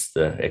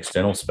the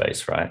external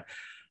space, right?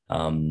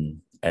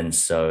 And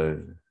so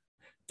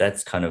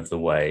that's kind of the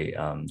way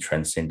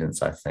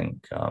transcendence, I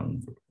think,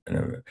 kind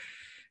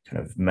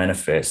of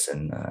manifests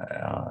in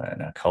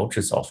our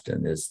cultures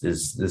often.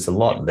 There's a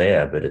lot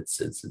there, but it's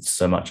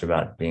so much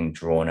about being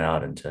drawn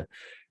out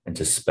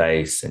into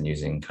space and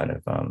using kind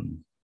of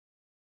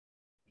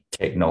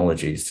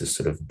technologies to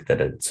sort of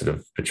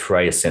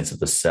portray a sense of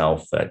the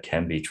self that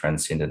can be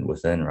transcendent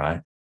within,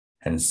 right?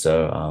 And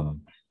so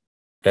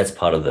that's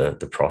part of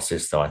the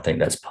process, though. I think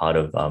that's part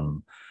of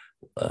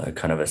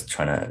kind of us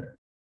trying to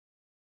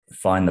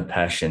find the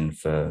passion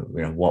for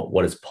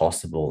what is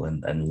possible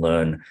and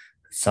learn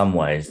some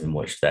ways in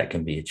which that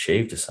can be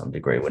achieved to some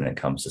degree when it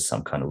comes to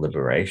some kind of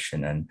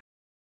liberation. And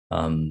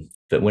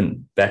but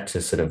when back to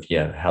sort of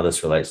how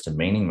this relates to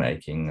meaning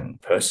making, and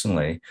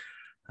personally,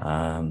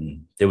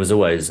 there was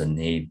always a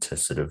need to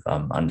sort of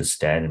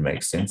understand and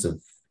make sense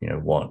of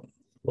what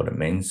it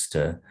means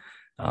to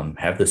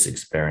have this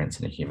experience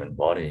in a human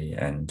body.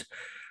 And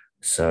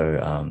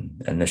so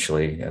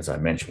initially, as I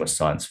mentioned, with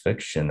science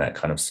fiction, that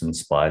kind of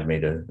inspired me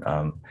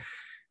to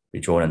be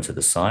drawn into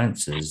the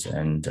sciences.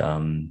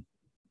 And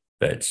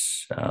but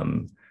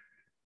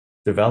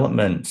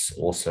development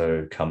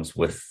also comes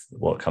with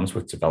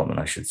development,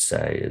 I should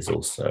say, is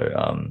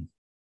also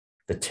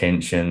the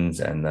tensions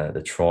and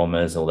the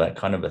traumas, all that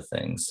kind of a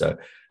thing. So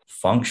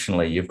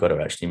functionally, you've got to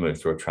actually move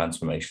through a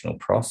transformational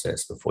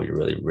process before you're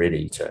really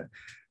ready to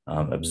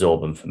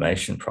absorb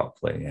information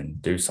properly and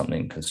do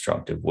something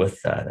constructive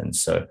with that. And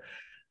so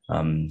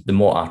the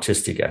more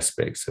artistic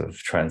aspects of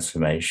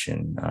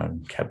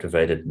transformation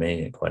captivated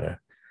me at quite a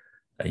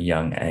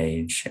young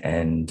age,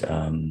 and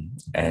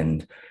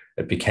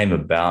it became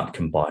about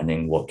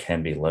combining what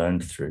can be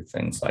learned through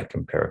things like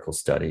empirical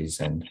studies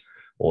and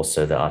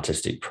also the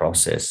artistic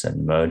process,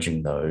 and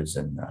merging those,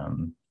 and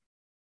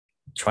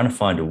trying to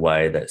find a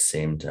way that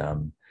seemed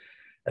a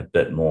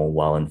bit more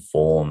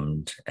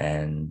well-informed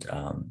and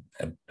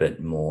a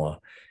bit more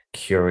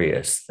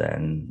curious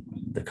than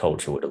the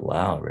culture would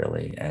allow,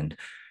 really. And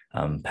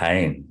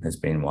pain has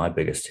been my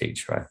biggest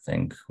teacher, I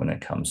think, when it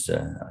comes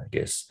to, I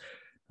guess,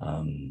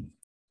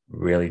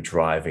 really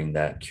driving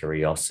that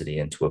curiosity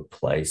into a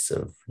place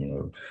of,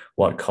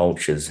 what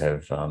cultures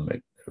have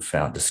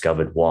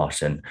discovered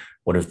what, and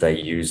what have they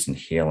used in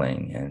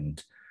healing,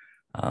 and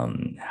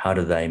how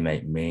do they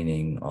make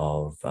meaning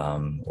of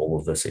all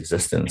of this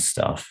existence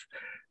stuff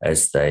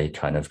as they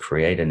kind of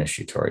create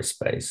initiatory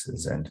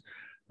spaces, and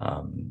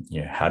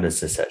how does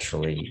this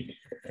actually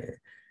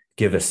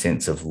give a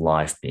sense of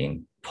life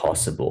being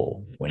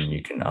possible when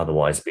you can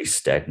otherwise be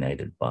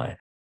stagnated by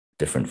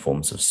different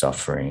forms of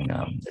suffering,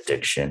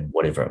 addiction,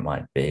 whatever it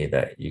might be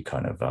that you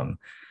kind of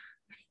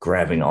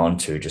grabbing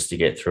onto just to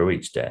get through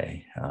each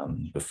day,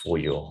 before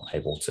you're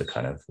able to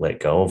kind of let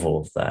go of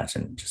all of that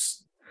and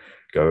just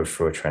go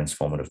through a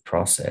transformative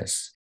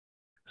process.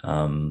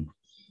 I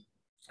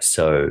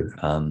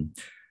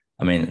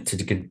mean,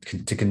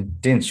 to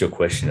condense your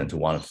question into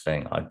one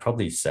thing, I'd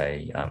probably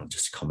say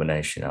just a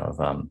combination of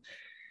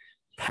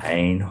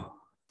pain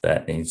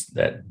that needs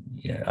that.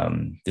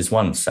 There's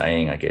one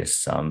saying, I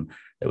guess,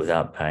 that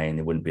without pain,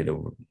 there wouldn't be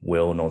the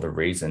will nor the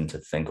reason to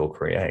think or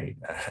create.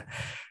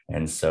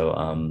 And so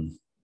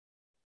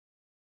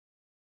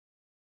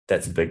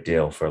that's a big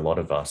deal for a lot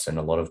of us. And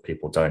a lot of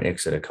people don't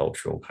exit a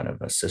cultural kind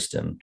of a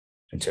system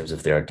in terms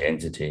of their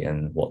identity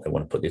and what they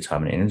want to put their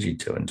time and energy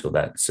to until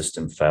that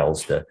system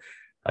fails to,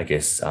 I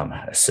guess,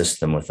 assist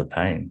them with the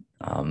pain.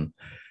 And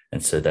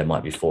so they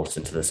might be forced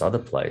into this other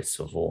place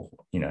of,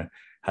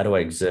 how do I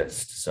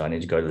exist? So I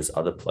need to go to this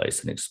other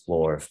place and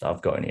explore if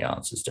I've got any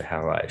answers to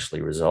how I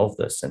actually resolve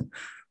this and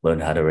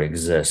learn how to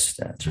exist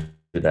through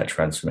that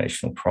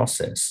transformational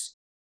process.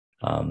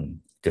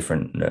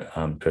 different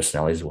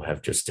personalities will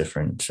have just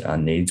different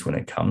needs when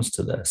it comes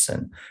to this.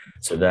 And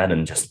so that,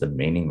 and just the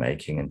meaning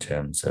making in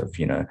terms of,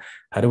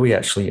 how do we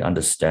actually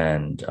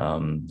understand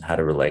how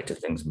to relate to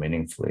things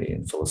meaningfully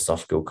in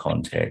philosophical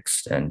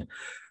context, and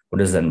what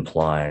does that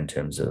imply in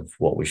terms of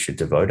what we should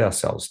devote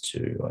ourselves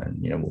to,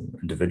 and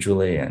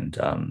individually, and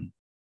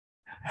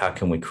how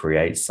can we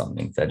create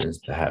something that is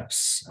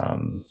perhaps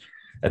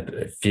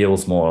it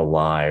feels more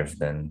alive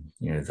than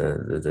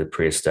the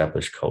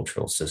pre-established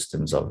cultural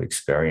systems of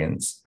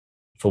experience,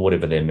 for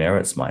whatever their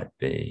merits might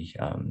be.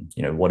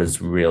 What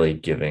is really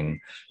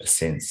giving a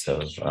sense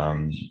of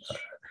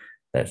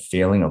that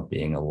feeling of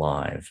being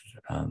alive,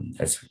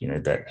 as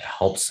that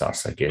helps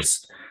us, I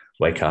guess,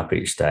 wake up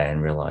each day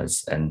and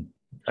realize, and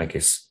I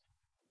guess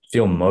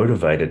feel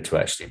motivated to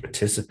actually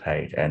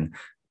participate and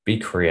be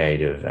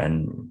creative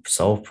and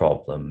solve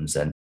problems,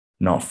 and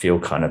not feel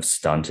kind of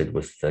stunted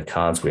with the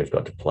cards we've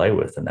got to play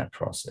with in that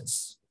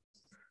process.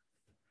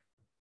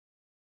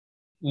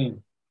 I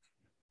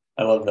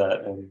love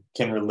that, and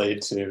can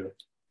relate to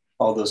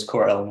all those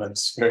core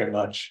elements very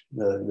much.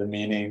 The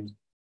meaning,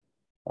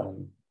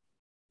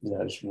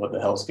 just what the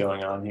hell's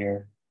going on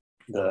here,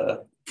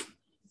 the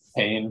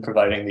pain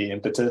providing the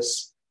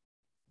impetus,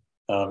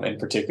 and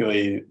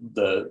particularly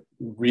the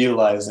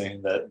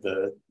realizing that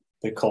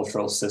the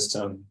cultural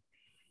system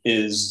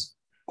is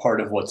part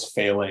of what's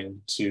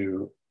failing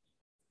to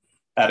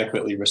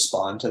adequately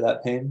respond to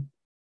that pain,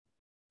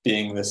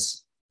 being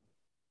this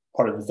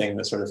part of the thing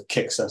that sort of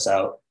kicks us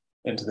out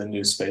into the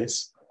new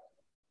space.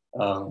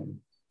 I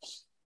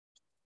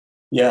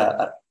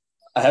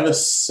have a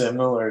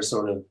similar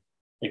sort of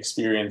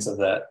experience of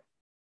that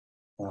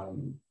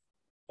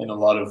in a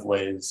lot of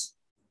ways.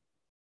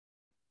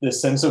 This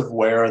sense of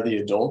where are the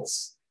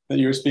adults that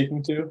you were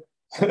speaking to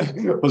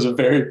was a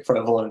very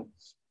prevalent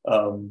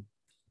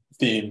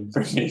theme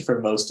for me for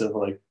most of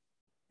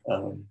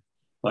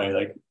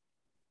my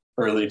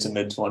early to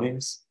mid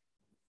 20s,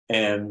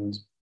 and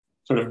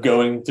sort of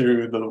going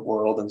through the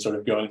world and sort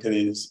of going to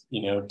these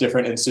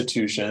different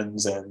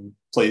institutions and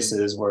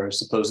places where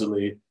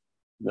supposedly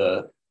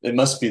it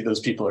must be those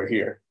people are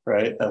here,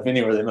 right? If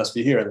anywhere, they must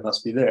be here, they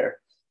must be there,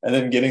 and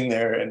then getting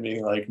there and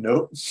being like,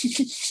 nope,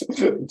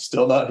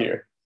 still not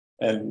here,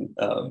 and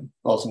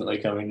ultimately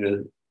coming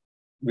to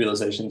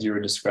realizations you were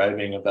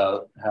describing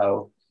about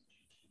how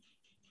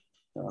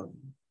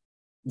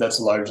that's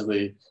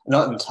largely,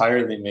 not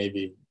entirely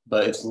maybe,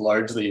 but it's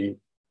largely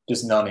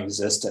just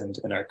non-existent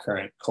in our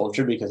current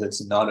culture, because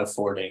it's not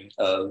affording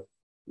of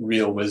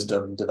real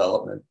wisdom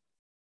development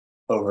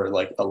over a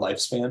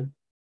lifespan.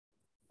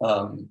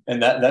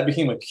 And that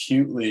became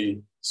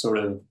acutely sort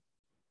of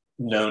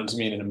known to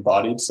me in an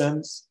embodied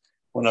sense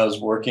when I was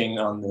working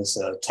on this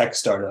tech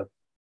startup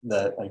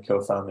that I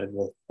co-founded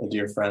with a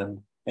dear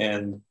friend,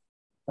 and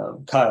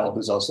Kyle,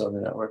 who's also in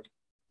the network.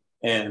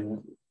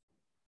 And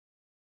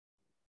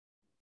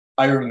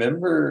I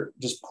remember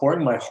just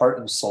pouring my heart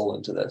and soul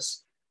into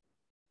this.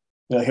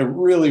 I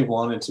really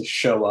wanted to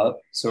show up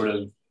sort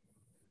of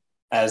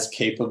as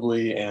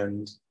capably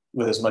and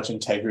with as much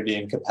integrity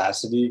and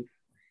capacity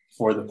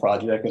for the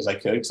project as I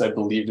could, because I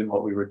believed in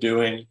what we were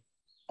doing.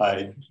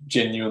 I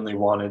genuinely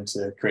wanted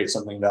to create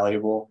something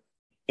valuable.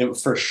 It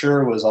for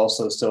sure was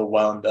also still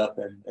wound up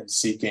in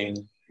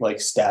seeking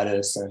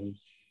status and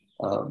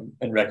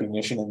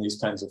recognition and these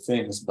kinds of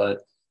things.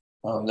 But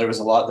there was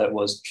a lot that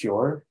was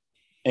pure.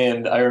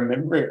 And I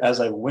remember as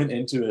I went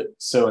into it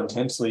so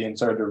intensely and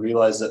started to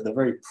realize that the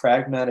very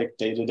pragmatic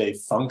day-to-day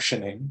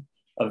functioning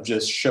of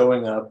just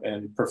showing up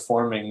and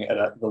performing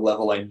at the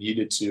level I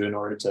needed to in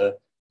order to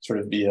sort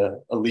of be a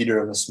leader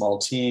of a small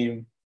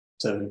team,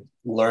 to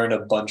learn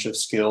a bunch of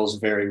skills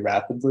very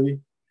rapidly,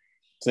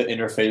 to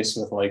interface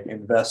with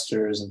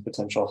investors and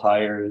potential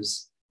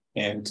hires,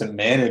 and to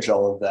manage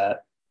all of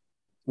that,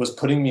 was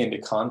putting me into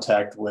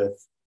contact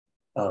with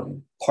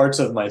parts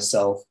of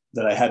myself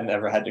that I hadn't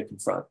ever had to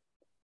confront.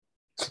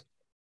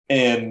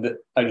 And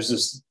I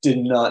just did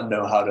not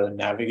know how to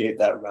navigate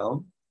that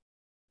realm,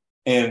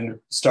 and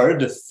started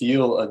to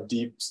feel a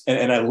deep,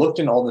 and I looked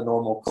in all the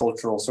normal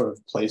cultural sort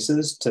of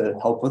places to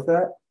help with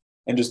that,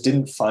 and just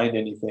didn't find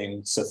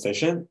anything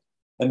sufficient.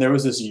 And there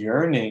was this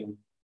yearning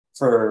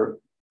for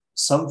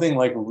something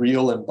like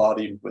real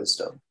embodied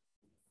wisdom,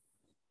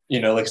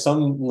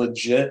 some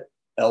legit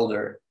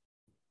elder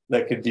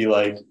that could be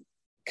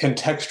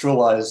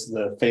contextualize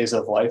the phase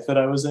of life that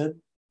I was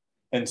in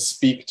and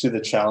speak to the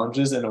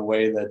challenges in a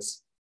way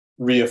that's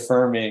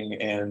reaffirming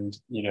and,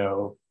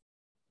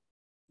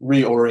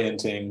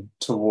 reorienting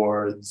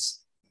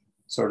towards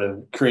sort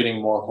of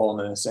creating more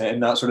wholeness, and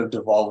not sort of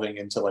devolving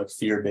into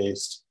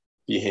fear-based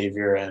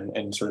behavior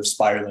and sort of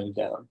spiraling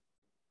down.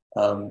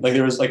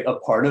 There was a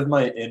part of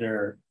my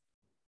inner,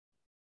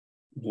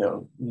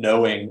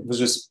 knowing was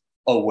just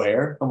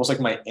aware, almost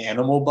like my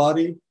animal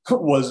body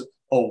was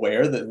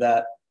aware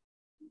that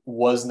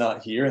was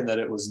not here, and that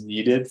it was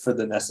needed for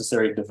the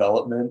necessary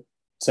development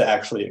to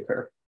actually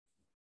occur.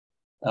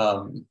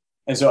 And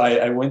so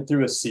I went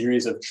through a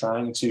series of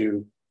trying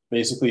to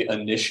basically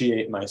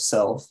initiate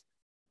myself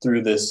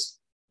through this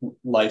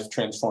life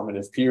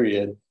transformative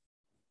period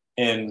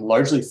and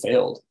largely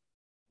failed.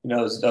 I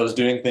was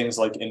doing things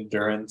like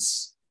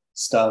endurance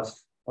stuff,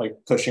 like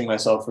pushing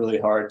myself really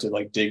hard to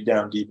like dig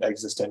down deep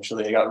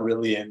existentially. I got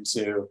really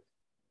into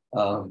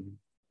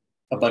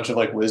a bunch of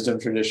like wisdom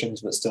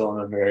traditions, but still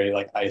in a very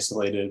like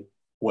isolated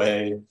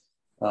way.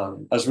 I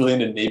was really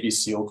into Navy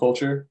SEAL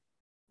culture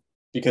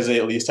because they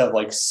at least have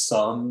like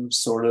some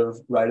sort of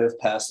rite of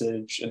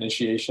passage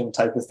initiation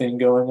type of thing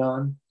going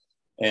on.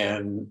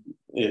 And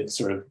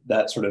it's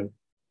that sort of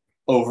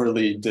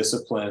overly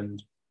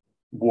disciplined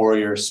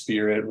warrior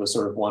spirit was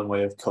sort of one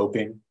way of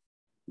coping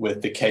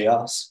with the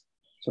chaos,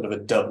 sort of a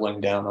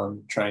doubling down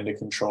on trying to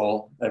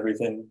control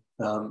everything.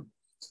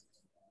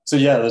 So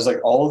yeah, there's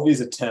like all of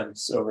these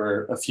attempts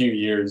over a few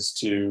years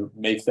to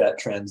make that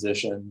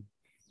transition,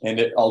 and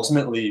it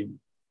ultimately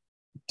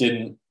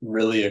didn't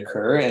really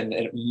occur, and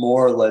it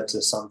more led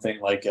to something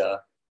like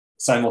a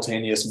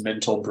simultaneous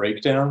mental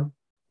breakdown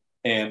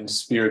and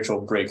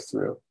spiritual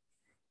breakthrough.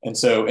 And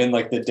so in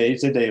like the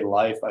day-to-day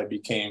life, I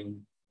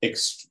became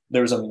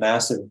there was a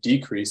massive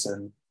decrease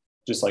in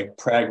just like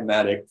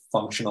pragmatic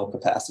functional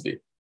capacity.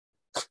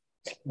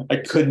 I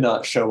could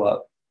not show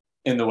up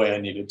in the way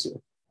I needed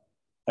to.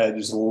 I had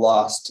just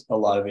lost a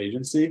lot of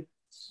agency.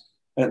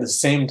 And at the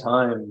same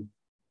time,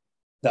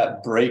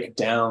 that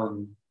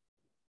breakdown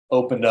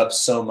opened up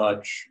so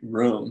much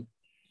room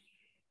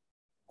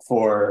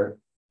for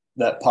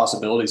that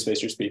possibility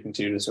space you're speaking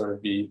to sort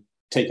of be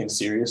taken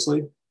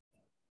seriously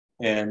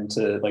and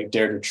to like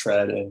dare to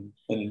tread in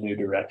a new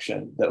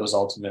direction that was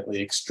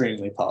ultimately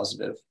extremely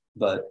positive.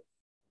 But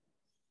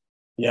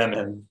yeah,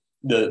 man,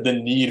 the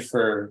need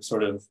for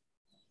sort of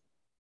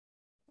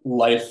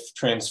life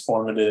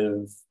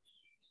transformative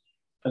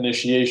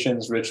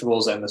initiations,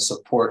 rituals, and the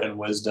support and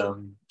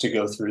wisdom to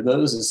go through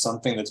those is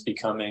something that's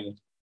becoming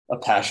a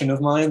passion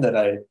of mine that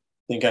I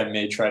think I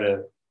may try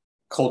to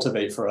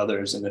cultivate for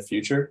others in the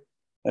future.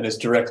 And it's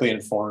directly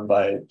informed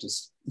by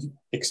just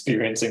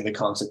experiencing the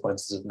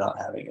consequences of not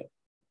having it.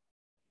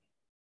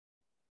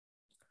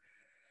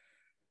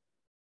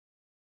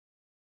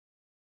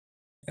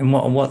 And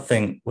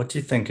what do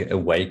you think it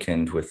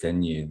awakened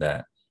within you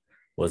that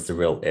was the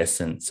real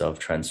essence of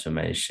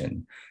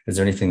transformation? Is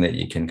there anything that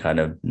you can kind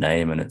of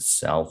name in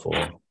itself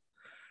or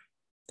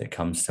that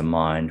comes to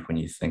mind when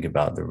you think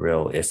about the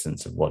real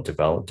essence of what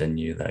developed in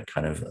you that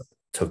kind of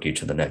took you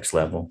to the next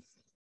level?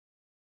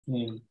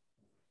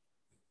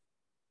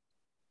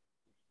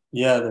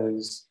 Yeah,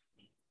 there's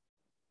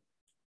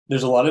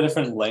a lot of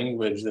different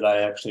language that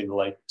I actually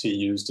like to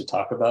use to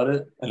talk about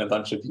it. And a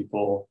bunch of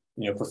people,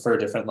 prefer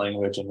different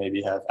language and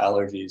maybe have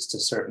allergies to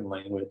certain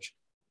language.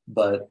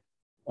 But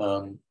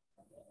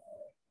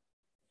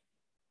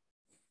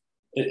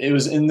it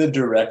was in the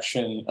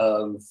direction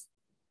of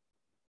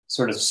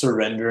sort of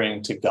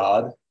surrendering to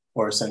God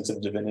or a sense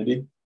of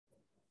divinity.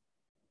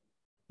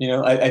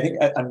 I think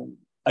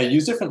I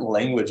use different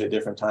language at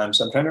different times.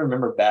 So I'm trying to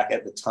remember back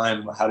at the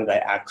time, how did I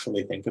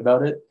actually think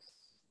about it?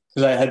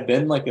 Because I had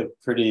been like I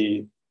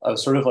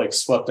was sort of like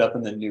swept up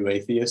in the new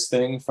atheist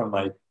thing from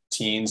my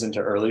teens into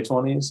early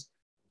 20s.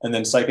 And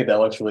then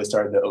psychedelics really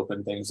started to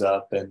open things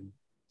up in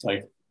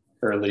like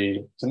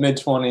early to mid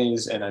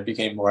 20s, and I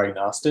became more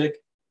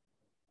agnostic.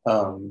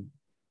 I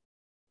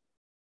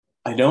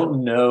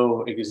don't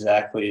know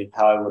exactly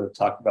how I would have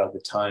talked about it at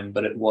the time,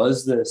 but it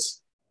was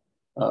this,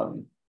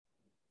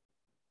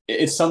 it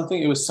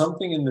was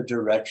something in the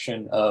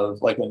direction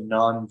of like a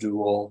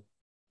non-dual,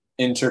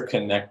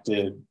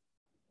 interconnected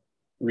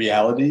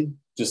reality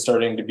just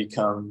starting to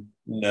become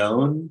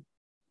known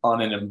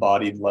on an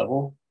embodied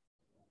level.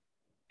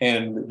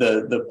 And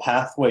the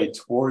pathway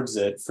towards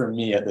it for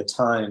me at the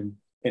time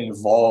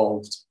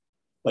involved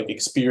like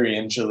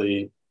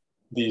experientially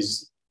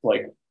these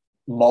like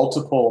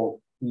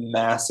multiple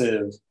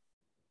massive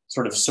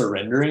sort of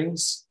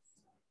surrenderings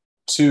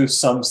to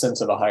some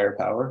sense of a higher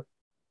power.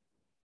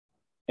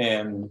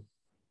 And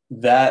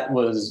that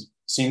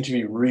seemed to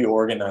be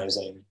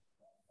reorganizing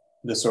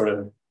the sort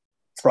of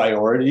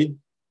priority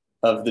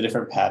of the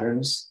different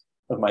patterns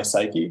of my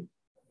psyche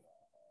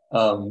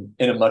in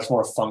a much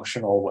more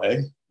functional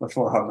way, much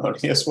more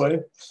harmonious way.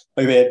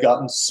 Like they had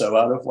gotten so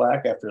out of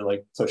whack after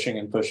like pushing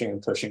and pushing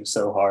and pushing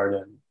so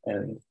hard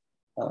and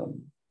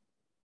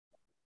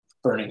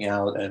burning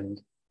out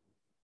and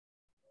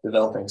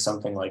developing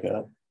something like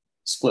a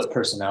split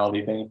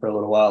personality thing for a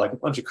little while. Like a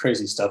bunch of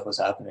crazy stuff was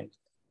happening.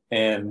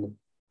 And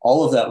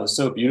all of that was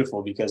so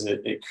beautiful because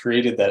it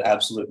created that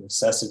absolute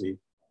necessity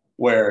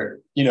where,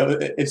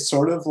 it's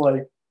sort of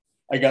like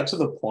I got to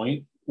the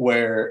point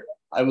where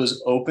I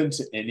was open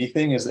to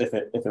anything as if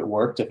it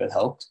worked, if it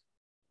helped.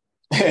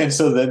 And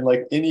so then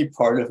like any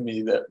part of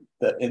me that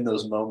in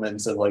those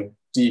moments of like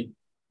deep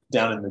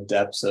down in the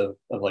depths of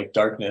like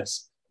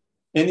darkness,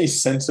 any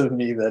sense of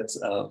me that's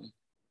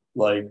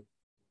like,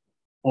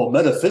 well,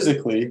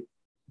 metaphysically,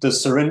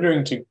 does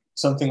surrendering to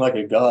something like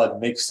a God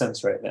make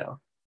sense right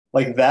now?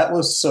 Like that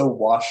was so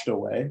washed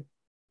away.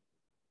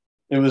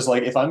 It was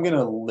like, if I'm going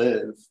to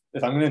live,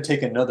 if I'm going to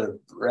take another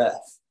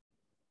breath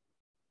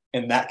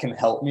and that can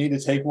help me to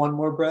take one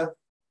more breath,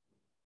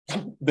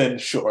 then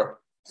sure,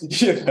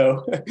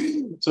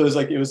 So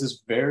it was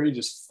this very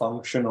just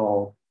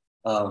functional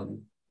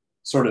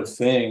sort of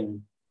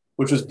thing,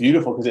 which was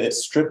beautiful because it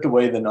stripped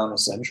away the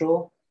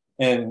non-essential.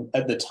 And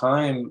at the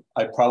time,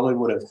 I probably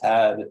would have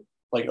had,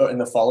 like, in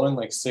the following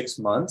like 6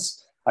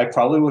 months, I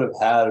probably would have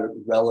had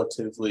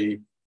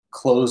relatively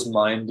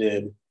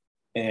closed-minded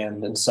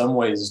and in some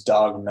ways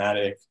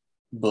dogmatic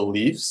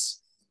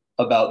beliefs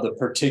about the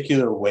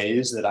particular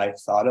ways that I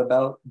thought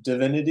about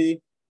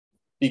divinity,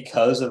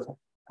 because of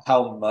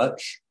how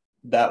much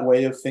that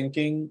way of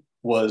thinking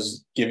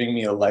was giving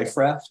me a life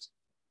raft.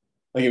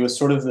 Like, it was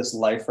sort of this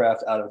life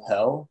raft out of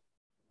hell.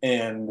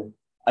 And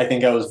I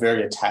think I was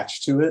very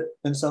attached to it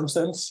in some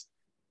sense.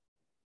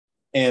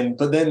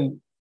 But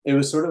then it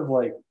was sort of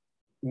like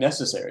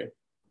necessary,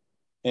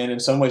 and in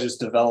some ways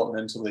just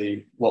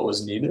developmentally what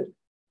was needed.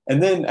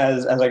 And then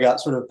as I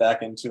got sort of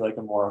back into like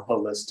a more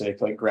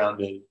holistic, like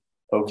grounded,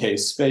 okay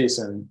space,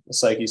 and the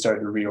psyche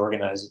started to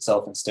reorganize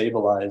itself and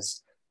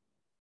stabilize,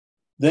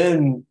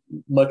 then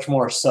much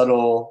more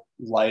subtle,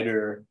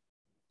 lighter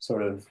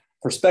sort of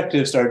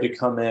perspective started to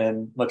come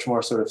in, much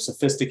more sort of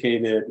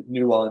sophisticated,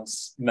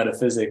 nuanced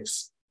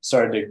metaphysics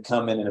started to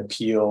come in and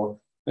appeal.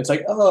 It's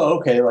like, oh,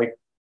 okay, like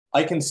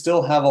I can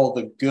still have all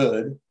the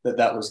good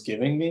that was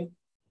giving me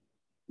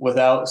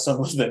without some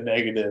of the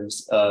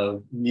negatives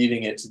of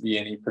needing it to be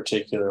any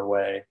particular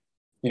way.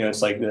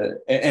 It's like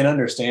and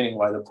understanding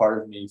why the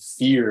part of me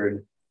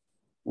feared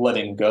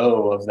letting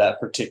go of that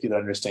particular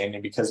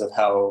understanding because of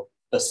how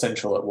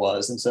essential it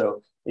was. And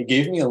so it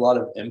gave me a lot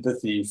of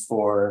empathy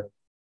for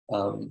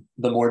the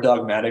more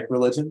dogmatic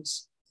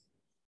religions,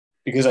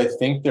 because I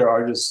think there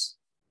are just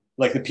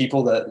like the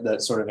people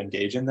that sort of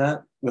engage in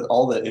that with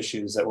all the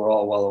issues that we're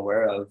all well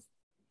aware of.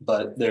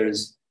 But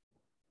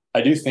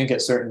I do think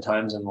at certain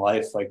times in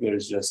life, like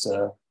there's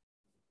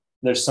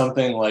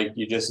something like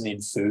you just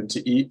need food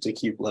to eat to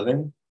keep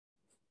living.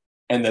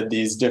 And that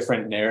these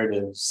different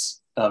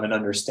narratives and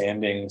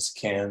understandings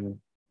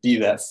can be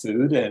that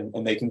food,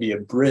 and they can be a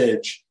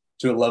bridge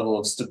to a level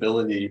of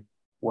stability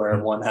where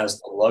one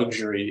has the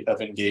luxury of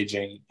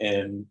engaging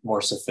in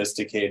more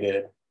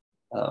sophisticated,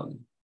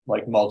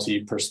 like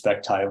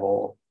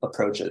multi-perspectival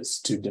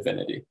approaches to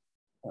divinity.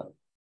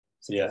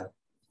 So yeah.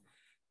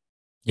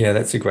 Yeah,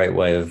 that's a great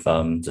way of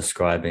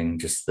describing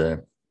just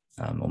the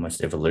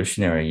almost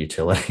evolutionary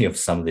utility of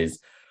some of these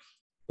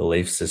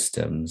belief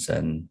systems.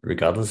 And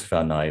regardless of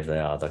how naive they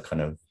are, the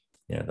kind of,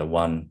 the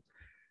one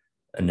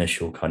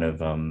initial kind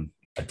of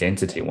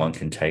identity one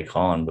can take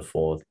on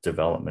before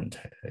development,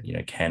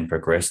 can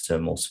progress to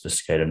more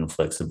sophisticated and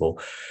flexible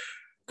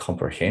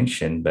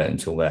comprehension. But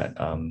until that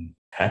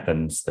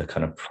happens, the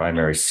kind of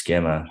primary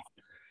schema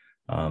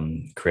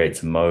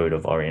creates a mode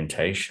of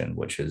orientation,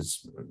 which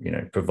is,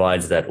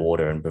 provides that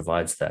order and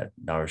provides that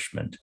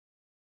nourishment.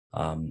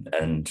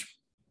 And,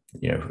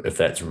 if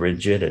that's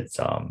rigid, it's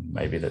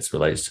maybe that's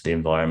relates to the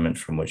environment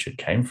from which it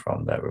came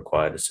from that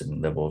required a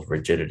certain level of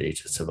rigidity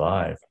to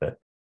survive. But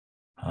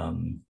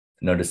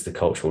notice the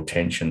cultural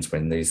tensions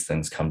when these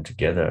things come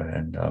together,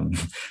 and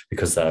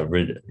because they're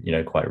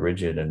quite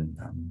rigid,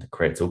 and it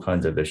creates all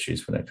kinds of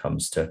issues when it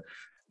comes to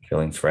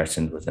feeling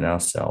threatened within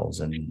ourselves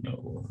and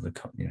all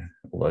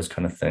those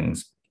kind of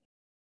things.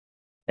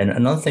 And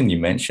another thing you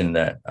mentioned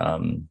that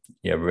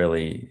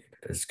really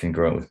is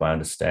congruent with my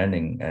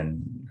understanding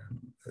and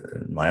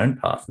my own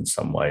path in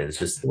some way is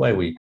just the way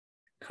we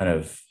kind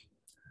of,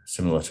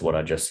 similar to what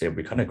I just said,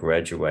 we kind of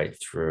graduate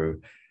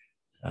through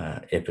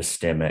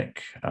epistemic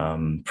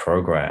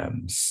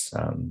programs.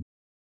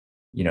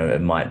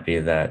 It might be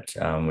that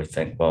we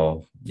think,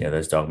 well,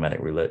 those dogmatic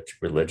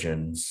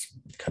religions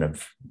kind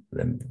of,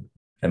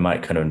 they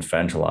might kind of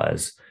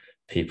infantilize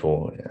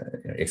people,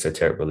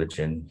 exoteric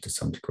religion to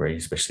some degree,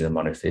 especially the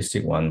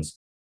monotheistic ones.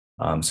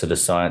 So the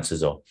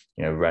sciences of,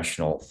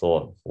 rational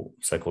thought,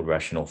 so-called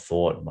rational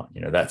thought,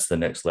 that's the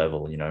next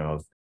level,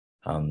 of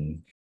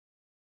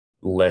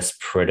less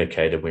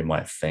predicated, we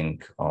might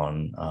think,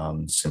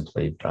 on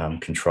simply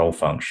control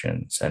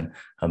functions, and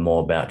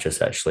more about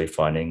just actually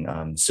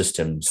finding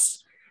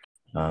systems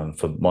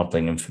for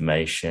modeling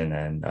information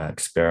and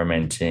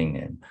experimenting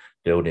and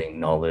building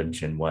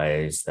knowledge in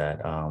ways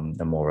that are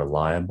more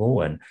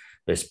reliable and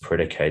less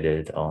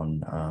predicated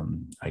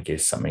on,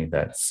 something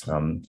that's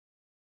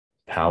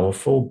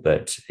powerful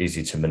but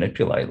easy to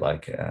manipulate,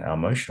 like our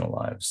emotional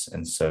lives.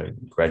 And so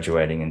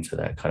graduating into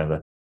that kind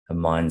of a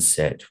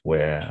mindset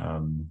where,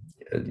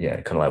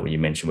 kind of like what you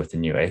mentioned with the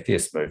New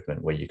Atheist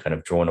movement, where you're kind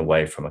of drawn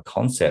away from a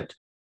concept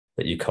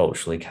that you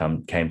culturally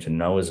came to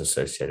know as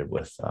associated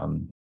with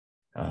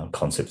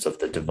concepts of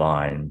the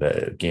divine.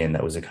 But again,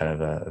 that was a kind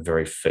of a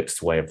very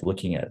fixed way of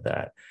looking at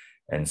that.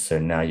 And so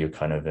now you're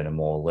kind of in a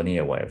more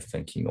linear way of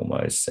thinking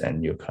almost,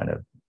 and you're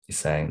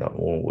saying that,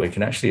 well, we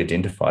can actually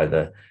identify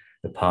the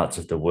parts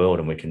of the world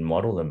and we can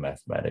model them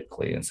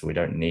mathematically. And so we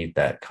don't need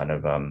that kind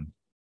of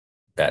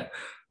that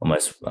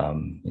almost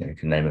you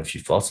can name a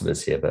few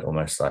philosophers here, but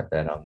almost like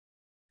that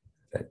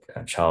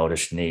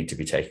childish need to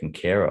be taken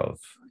care of.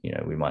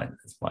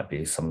 This might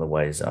be some of the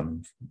ways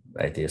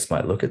atheists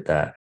might look at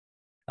that.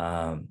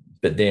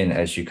 But then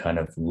as you kind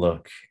of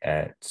look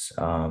at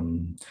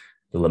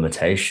the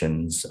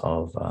limitations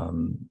of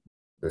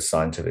the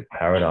scientific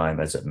paradigm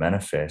as it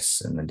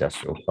manifests in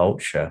industrial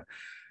culture,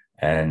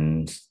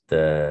 and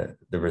the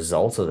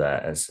result of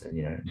that, as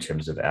you know, in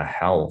terms of our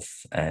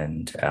health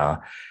and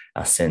our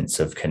sense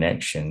of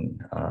connection,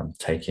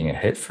 taking a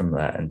hit from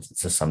that, and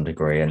to some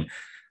degree, and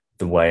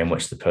the way in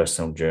which the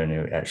personal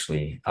journey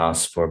actually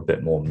asks for a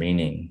bit more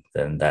meaning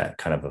than that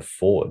kind of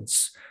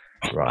affords,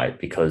 right?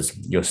 Because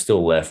you're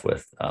still left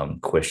with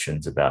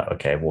questions about,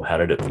 okay, well, how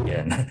did it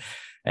begin?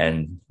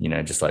 And, you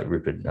know, just like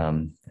Rupert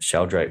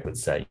Sheldrake would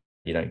say,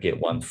 you don't get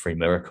one free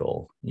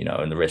miracle, you know,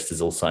 and the rest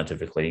is all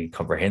scientifically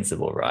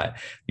comprehensible, right?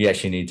 You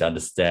actually need to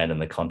understand in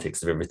the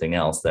context of everything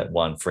else that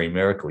one free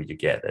miracle you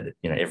get, that,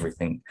 you know,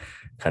 everything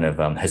kind of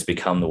has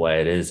become the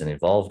way it is and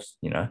evolved,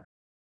 you know.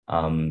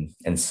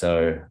 And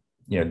so,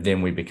 you know,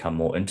 then we become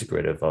more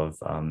integrative of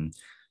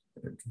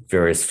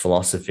various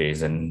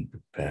philosophies, and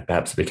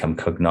perhaps become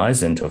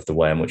cognizant of the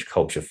way in which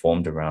culture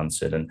formed around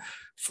certain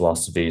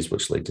philosophies,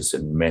 which lead to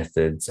certain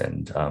methods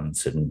and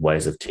certain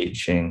ways of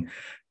teaching,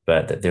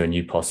 but that there are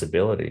new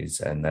possibilities,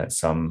 and that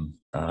some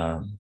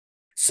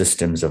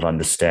systems of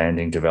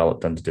understanding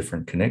developed under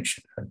different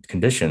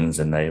conditions,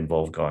 and they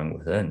involve going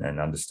within and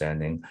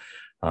understanding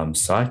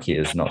psyche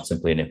is not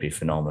simply an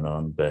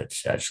epiphenomenon, but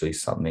actually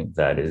something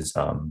that is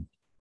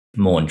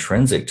more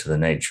intrinsic to the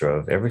nature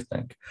of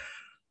everything.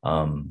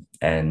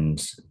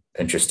 And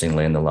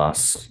interestingly, in the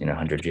last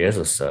 100 years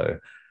or so,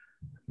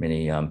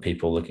 many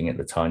people looking at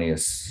the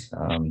tiniest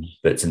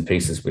bits and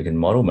pieces we can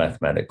model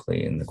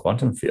mathematically in the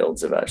quantum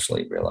fields have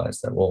actually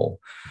realized that, well,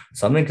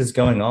 something is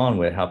going on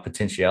where our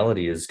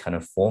potentiality is kind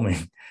of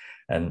forming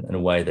and in a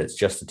way that's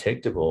just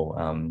detectable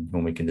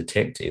when we can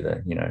detect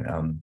either,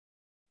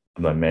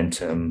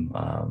 momentum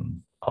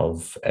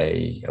of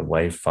a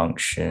wave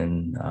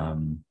function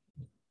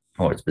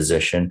or its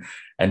position,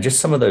 and just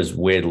some of those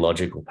weird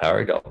logical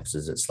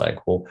paradoxes. It's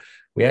like, well,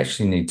 we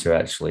actually need to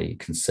actually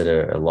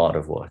consider a lot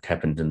of what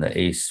happened in the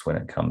East when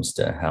it comes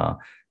to how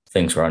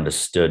things were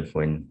understood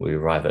when we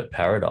arrive at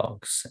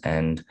paradox.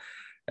 And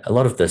a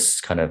lot of this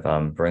kind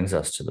of brings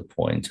us to the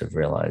point of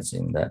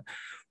realizing that,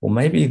 well,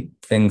 maybe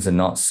things are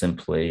not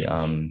simply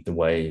the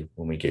way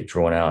when we get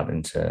drawn out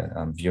into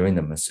viewing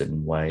them a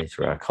certain way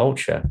through our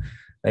culture.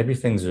 Maybe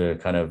things are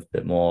kind of a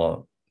bit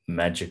more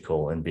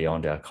magical and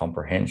beyond our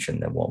comprehension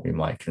than what we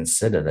might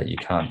consider, that you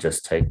can't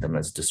just take them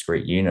as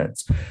discrete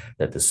units,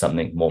 that there's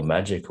something more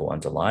magical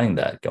underlying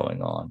that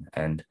going on.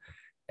 And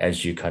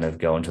as you kind of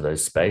go into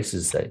those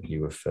spaces that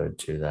you referred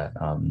to,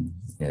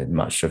 that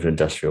much of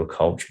industrial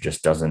culture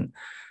just doesn't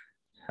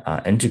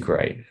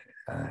integrate,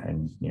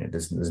 and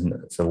there's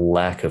a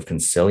lack of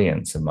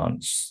consilience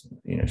amongst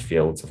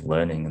fields of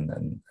learning, and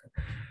then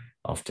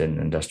often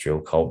industrial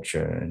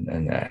culture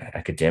and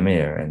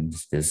academia, and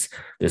there's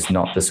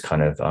not this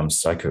kind of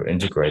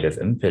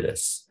psycho-integrative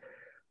impetus.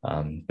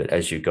 But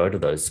as you go to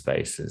those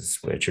spaces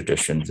where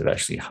traditions have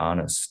actually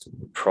harnessed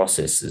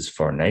processes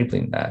for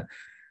enabling that,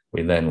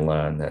 we then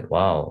learn that,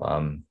 wow,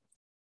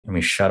 when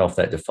we shut off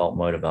that default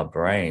mode of our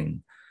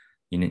brain,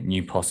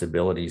 new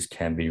possibilities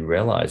can be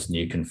realized,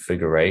 new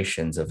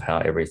configurations of how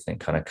everything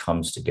kind of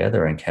comes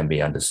together and can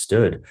be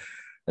understood.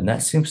 And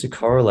that seems to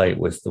correlate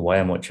with the way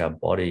in which our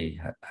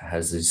body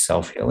has these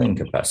self-healing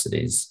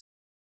capacities,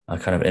 a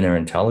kind of inner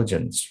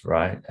intelligence,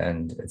 right?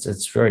 And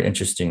it's very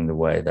interesting the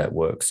way that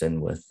works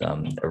in with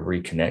a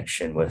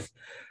reconnection with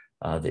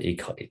the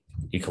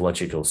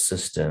ecological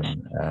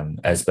system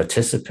as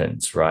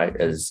participants, right?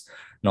 As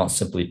not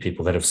simply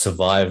people that have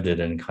survived it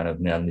and kind of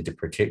now need to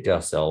protect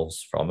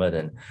ourselves from it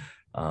and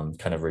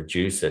kind of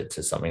reduce it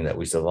to something that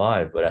we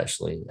survive, but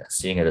actually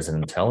seeing it as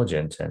an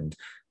intelligent and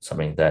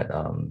something that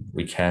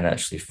we can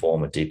actually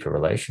form a deeper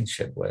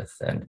relationship with,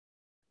 and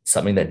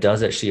something that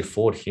does actually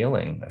afford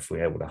healing if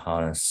we're able to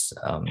harness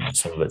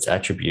some of its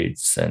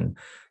attributes and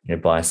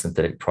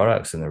biosynthetic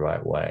products in the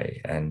right way.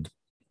 And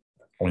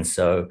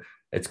so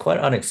it's quite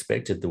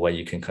unexpected the way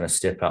you can kind of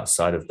step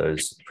outside of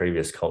those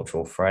previous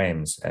cultural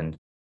frames and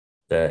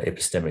the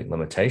epistemic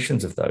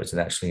limitations of those,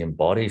 and actually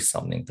embody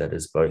something that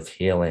is both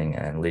healing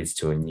and leads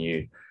to a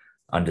new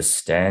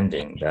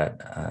understanding that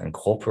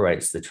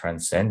incorporates the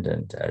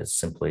transcendent as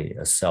simply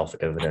a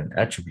self-evident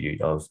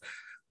attribute of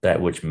that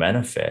which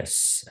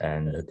manifests,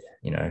 and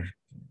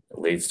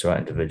leads to our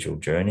individual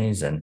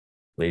journeys and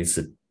leads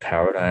to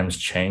paradigms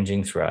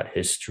changing throughout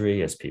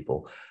history as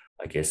people,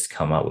 I guess,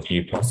 come up with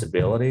new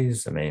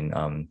possibilities. I mean,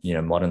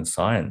 modern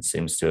science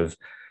seems to have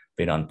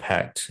been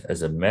unpacked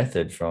as a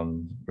method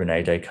from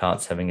Rene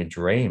Descartes having a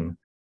dream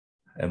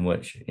in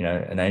which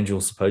an angel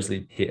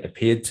supposedly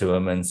appeared to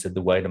him and said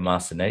the way to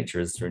master nature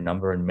is through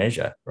number and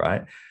measure,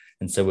 right?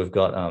 And so we've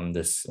got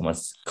this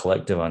almost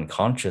collective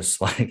unconscious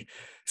like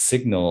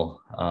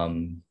signal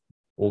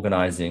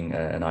organizing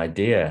an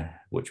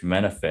idea which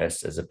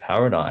manifests as a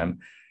paradigm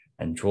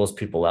and draws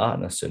people out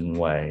in a certain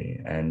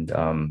way. And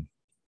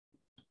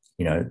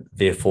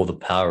therefore the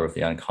power of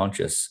the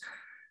unconscious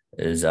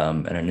is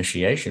an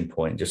initiation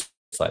point, just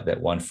like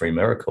that one free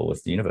miracle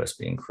with the universe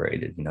being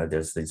created.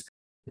 There's these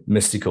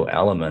mystical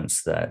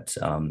elements that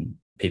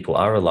people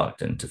are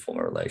reluctant to form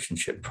a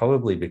relationship,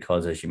 probably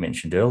because, as you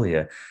mentioned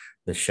earlier,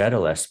 the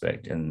shadow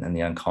aspect and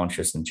the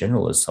unconscious in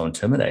general is so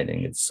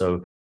intimidating. It's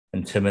so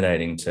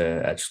intimidating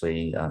to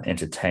actually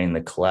entertain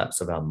the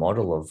collapse of our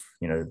model of,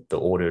 the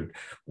ordered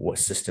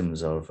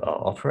systems of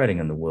operating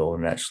in the world,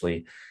 and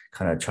actually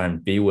kind of try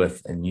and be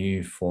with a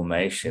new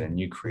formation, a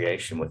new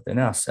creation within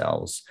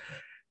ourselves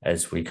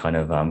as we kind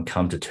of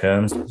come to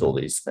terms with all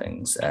these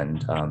things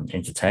and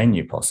entertain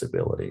new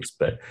possibilities.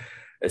 But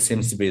it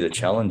seems to be the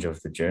challenge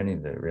of the journey,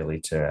 that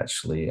really to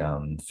actually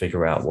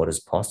figure out what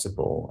is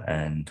possible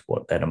and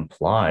what that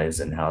implies,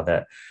 and how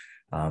that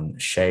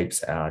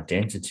shapes our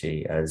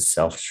identity as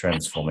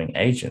self-transforming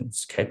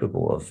agents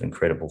capable of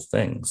incredible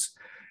things.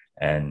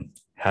 And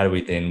how do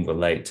we then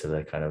relate to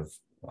the kind of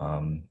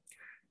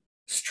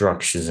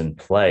structures in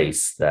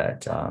place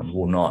that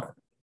will not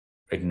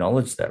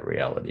acknowledge that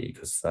reality,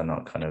 because they're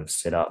not kind of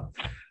set up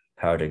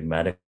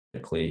paradigmatically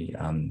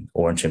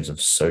or in terms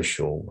of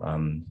social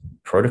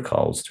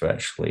protocols to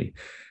actually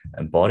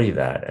embody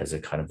that as a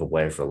kind of a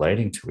way of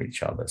relating to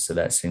each other. So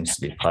that seems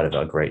to be part of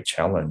our great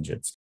challenge.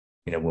 It's,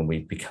 when we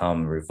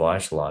become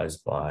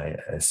revitalized by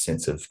a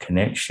sense of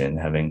connection,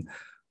 having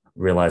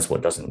realized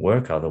what doesn't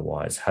work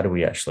otherwise, how do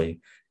we actually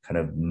kind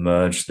of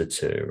merge the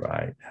two,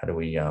 right? How do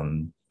we,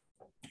 and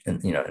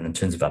in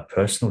terms of our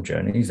personal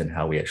journeys and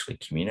how we actually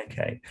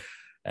communicate,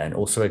 and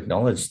also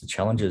acknowledge the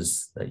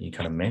challenges that you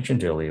kind of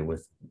mentioned earlier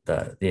with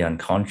the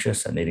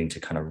unconscious and needing to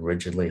kind of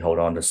rigidly hold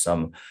on to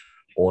some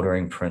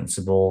ordering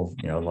principle.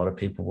 A lot of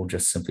people will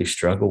just simply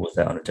struggle with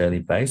that on a daily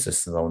basis.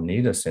 So they'll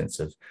need a sense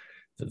of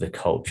the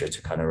culture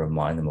to kind of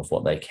remind them of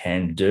what they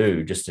can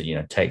do, just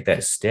to, take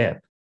that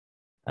step.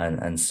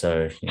 And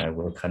so,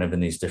 we're kind of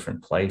in these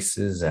different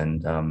places.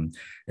 And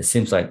it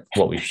seems like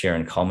what we share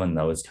in common,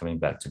 though, is coming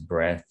back to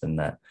breath, and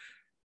that,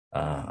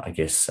 I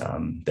guess,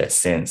 that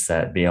sense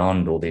that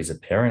beyond all these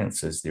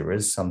appearances, there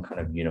is some kind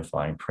of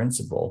unifying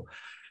principle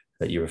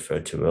that you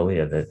referred to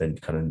earlier,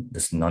 that kind of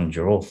this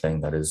non-dual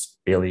thing that is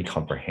barely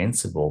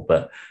comprehensible,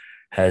 but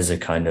has a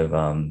kind of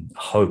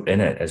hope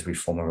in it as we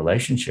form a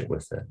relationship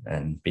with it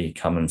and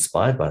become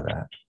inspired by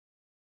that.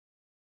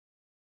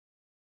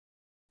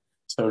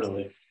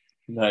 Totally.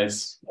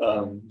 Nice.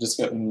 Just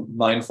getting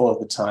mindful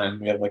of the time.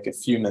 We have like a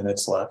few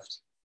minutes left.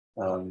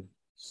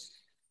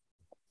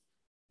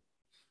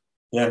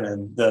 Yeah,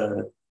 man,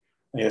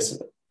 I guess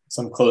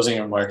some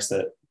closing remarks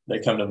that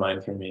come to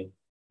mind for me.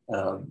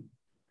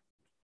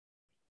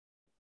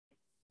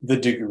 The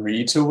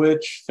degree to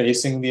which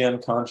facing the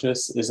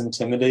unconscious is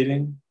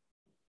intimidating,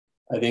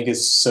 I think,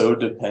 is so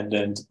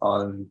dependent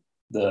on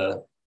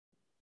the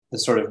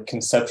sort of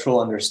conceptual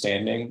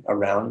understanding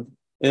around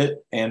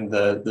it and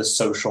the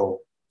social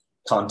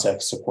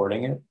context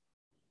supporting it.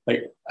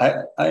 Like,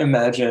 I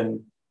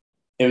imagine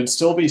it would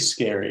still be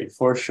scary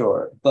for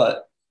sure,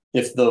 but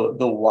if the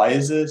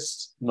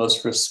wisest,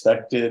 most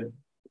respected,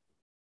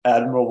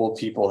 admirable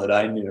people that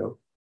I knew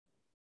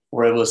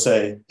were able to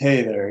say,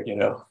 hey there,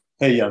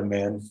 hey young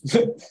man,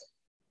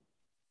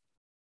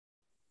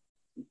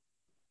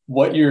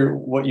 what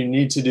you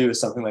need to do is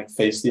something like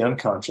face the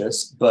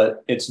unconscious,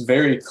 but it's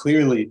very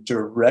clearly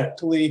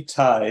directly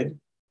tied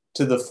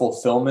to the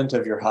fulfillment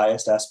of your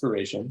highest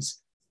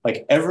aspirations.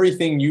 Like,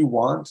 everything you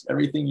want,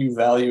 everything you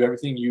value,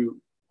 everything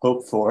you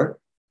hope for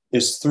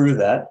is through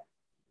that.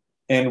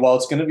 And while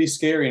it's going to be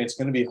scary and it's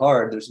going to be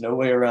hard, there's no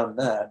way around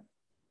that.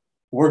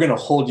 We're going to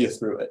hold you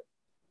through it.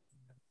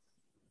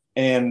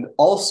 And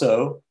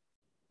also,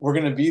 we're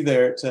going to be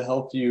there to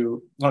help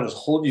you, not just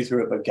hold you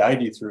through it, but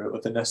guide you through it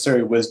with the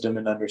necessary wisdom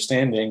and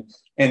understanding.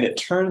 And it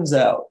turns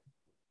out,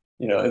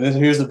 and then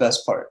here's the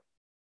best part.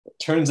 It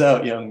turns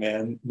out, young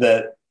man,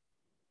 that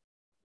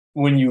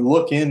when you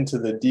look into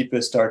the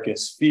deepest,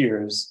 darkest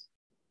fears,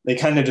 they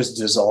kind of just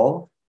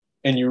dissolve.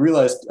 And you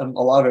realize a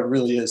lot of it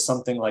really is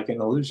something like an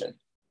illusion.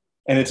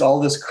 And it's all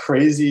this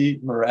crazy,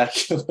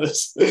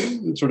 miraculous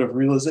sort of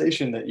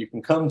realization that you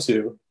can come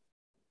to,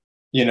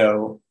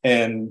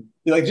 and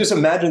like, just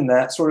imagine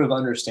that sort of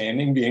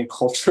understanding being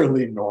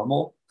culturally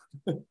normal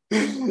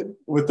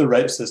with the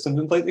right systems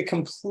in place. It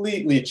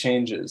completely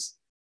changes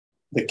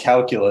the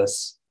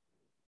calculus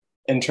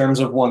in terms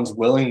of one's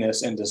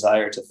willingness and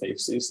desire to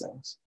face these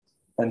things.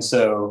 And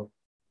so,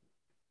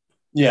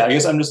 yeah, I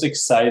guess I'm just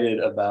excited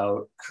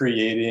about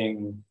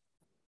creating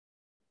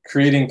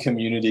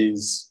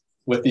communities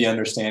with the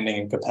understanding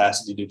and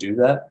capacity to do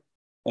that,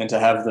 and to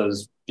have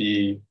those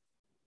be,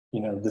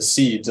 the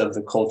seeds of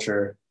the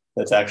culture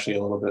that's actually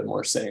a little bit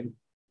more sane.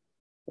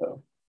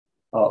 So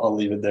I'll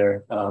leave it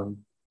there.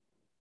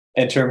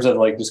 In terms of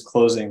like just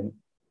closing,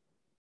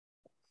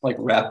 like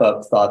wrap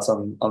up thoughts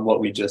on what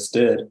we just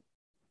did.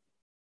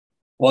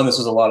 One, this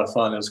was a lot of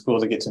fun. It was cool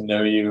to get to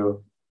know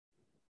you,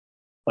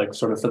 like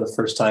sort of for the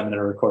first time in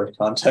a recorded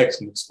context,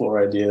 and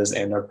explore ideas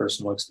and our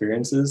personal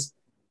experiences.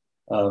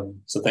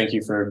 So thank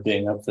you for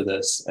being up for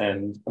this.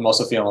 And I'm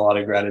also feeling a lot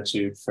of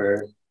gratitude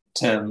for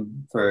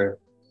Tim for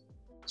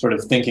sort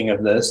of thinking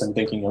of this and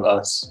thinking of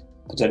us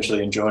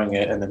potentially enjoying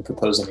it and then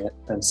proposing it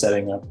and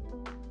setting up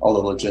all the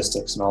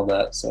logistics and all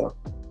that. So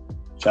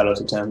shout out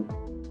to Tim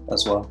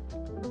as well.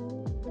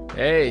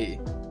 Hey,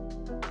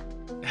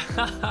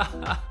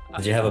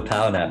 Did you have a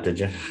power nap? Did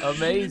you?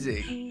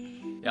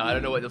 Amazing. Yeah, I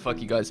don't know what the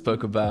fuck you guys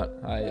spoke about.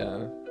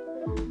 I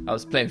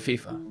was playing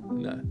FIFA.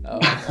 No,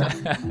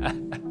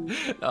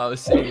 I was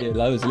sitting.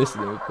 I was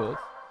listening, of course.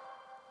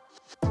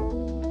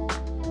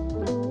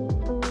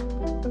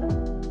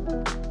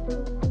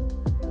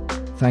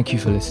 Thank you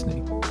for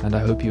listening, and I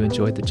hope you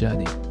enjoyed the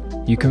journey.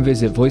 You can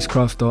visit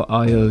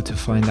voicecraft.io to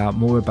find out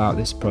more about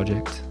this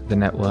project, the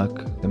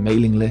network, the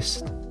mailing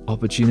list,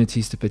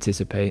 opportunities to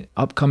participate,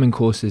 upcoming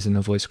courses in the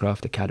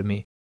Voicecraft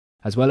Academy,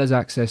 as well as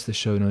access the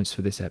show notes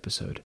for this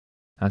episode.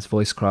 That's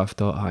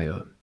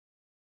voicecraft.io.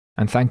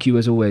 And thank you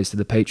as always to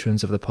the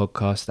patrons of the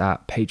podcast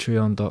at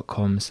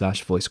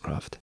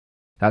patreon.com/voicecraft.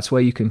 That's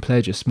where you can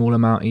pledge a small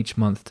amount each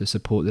month to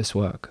support this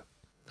work.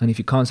 And if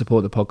you can't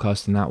support the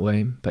podcast in that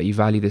way, but you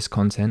value this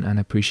content and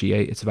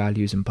appreciate its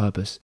values and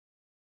purpose,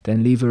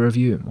 then leave a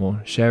review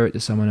or share it to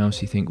someone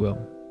else you think will.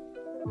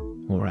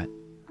 Alright,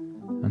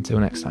 until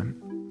next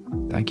time,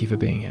 thank you for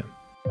being here.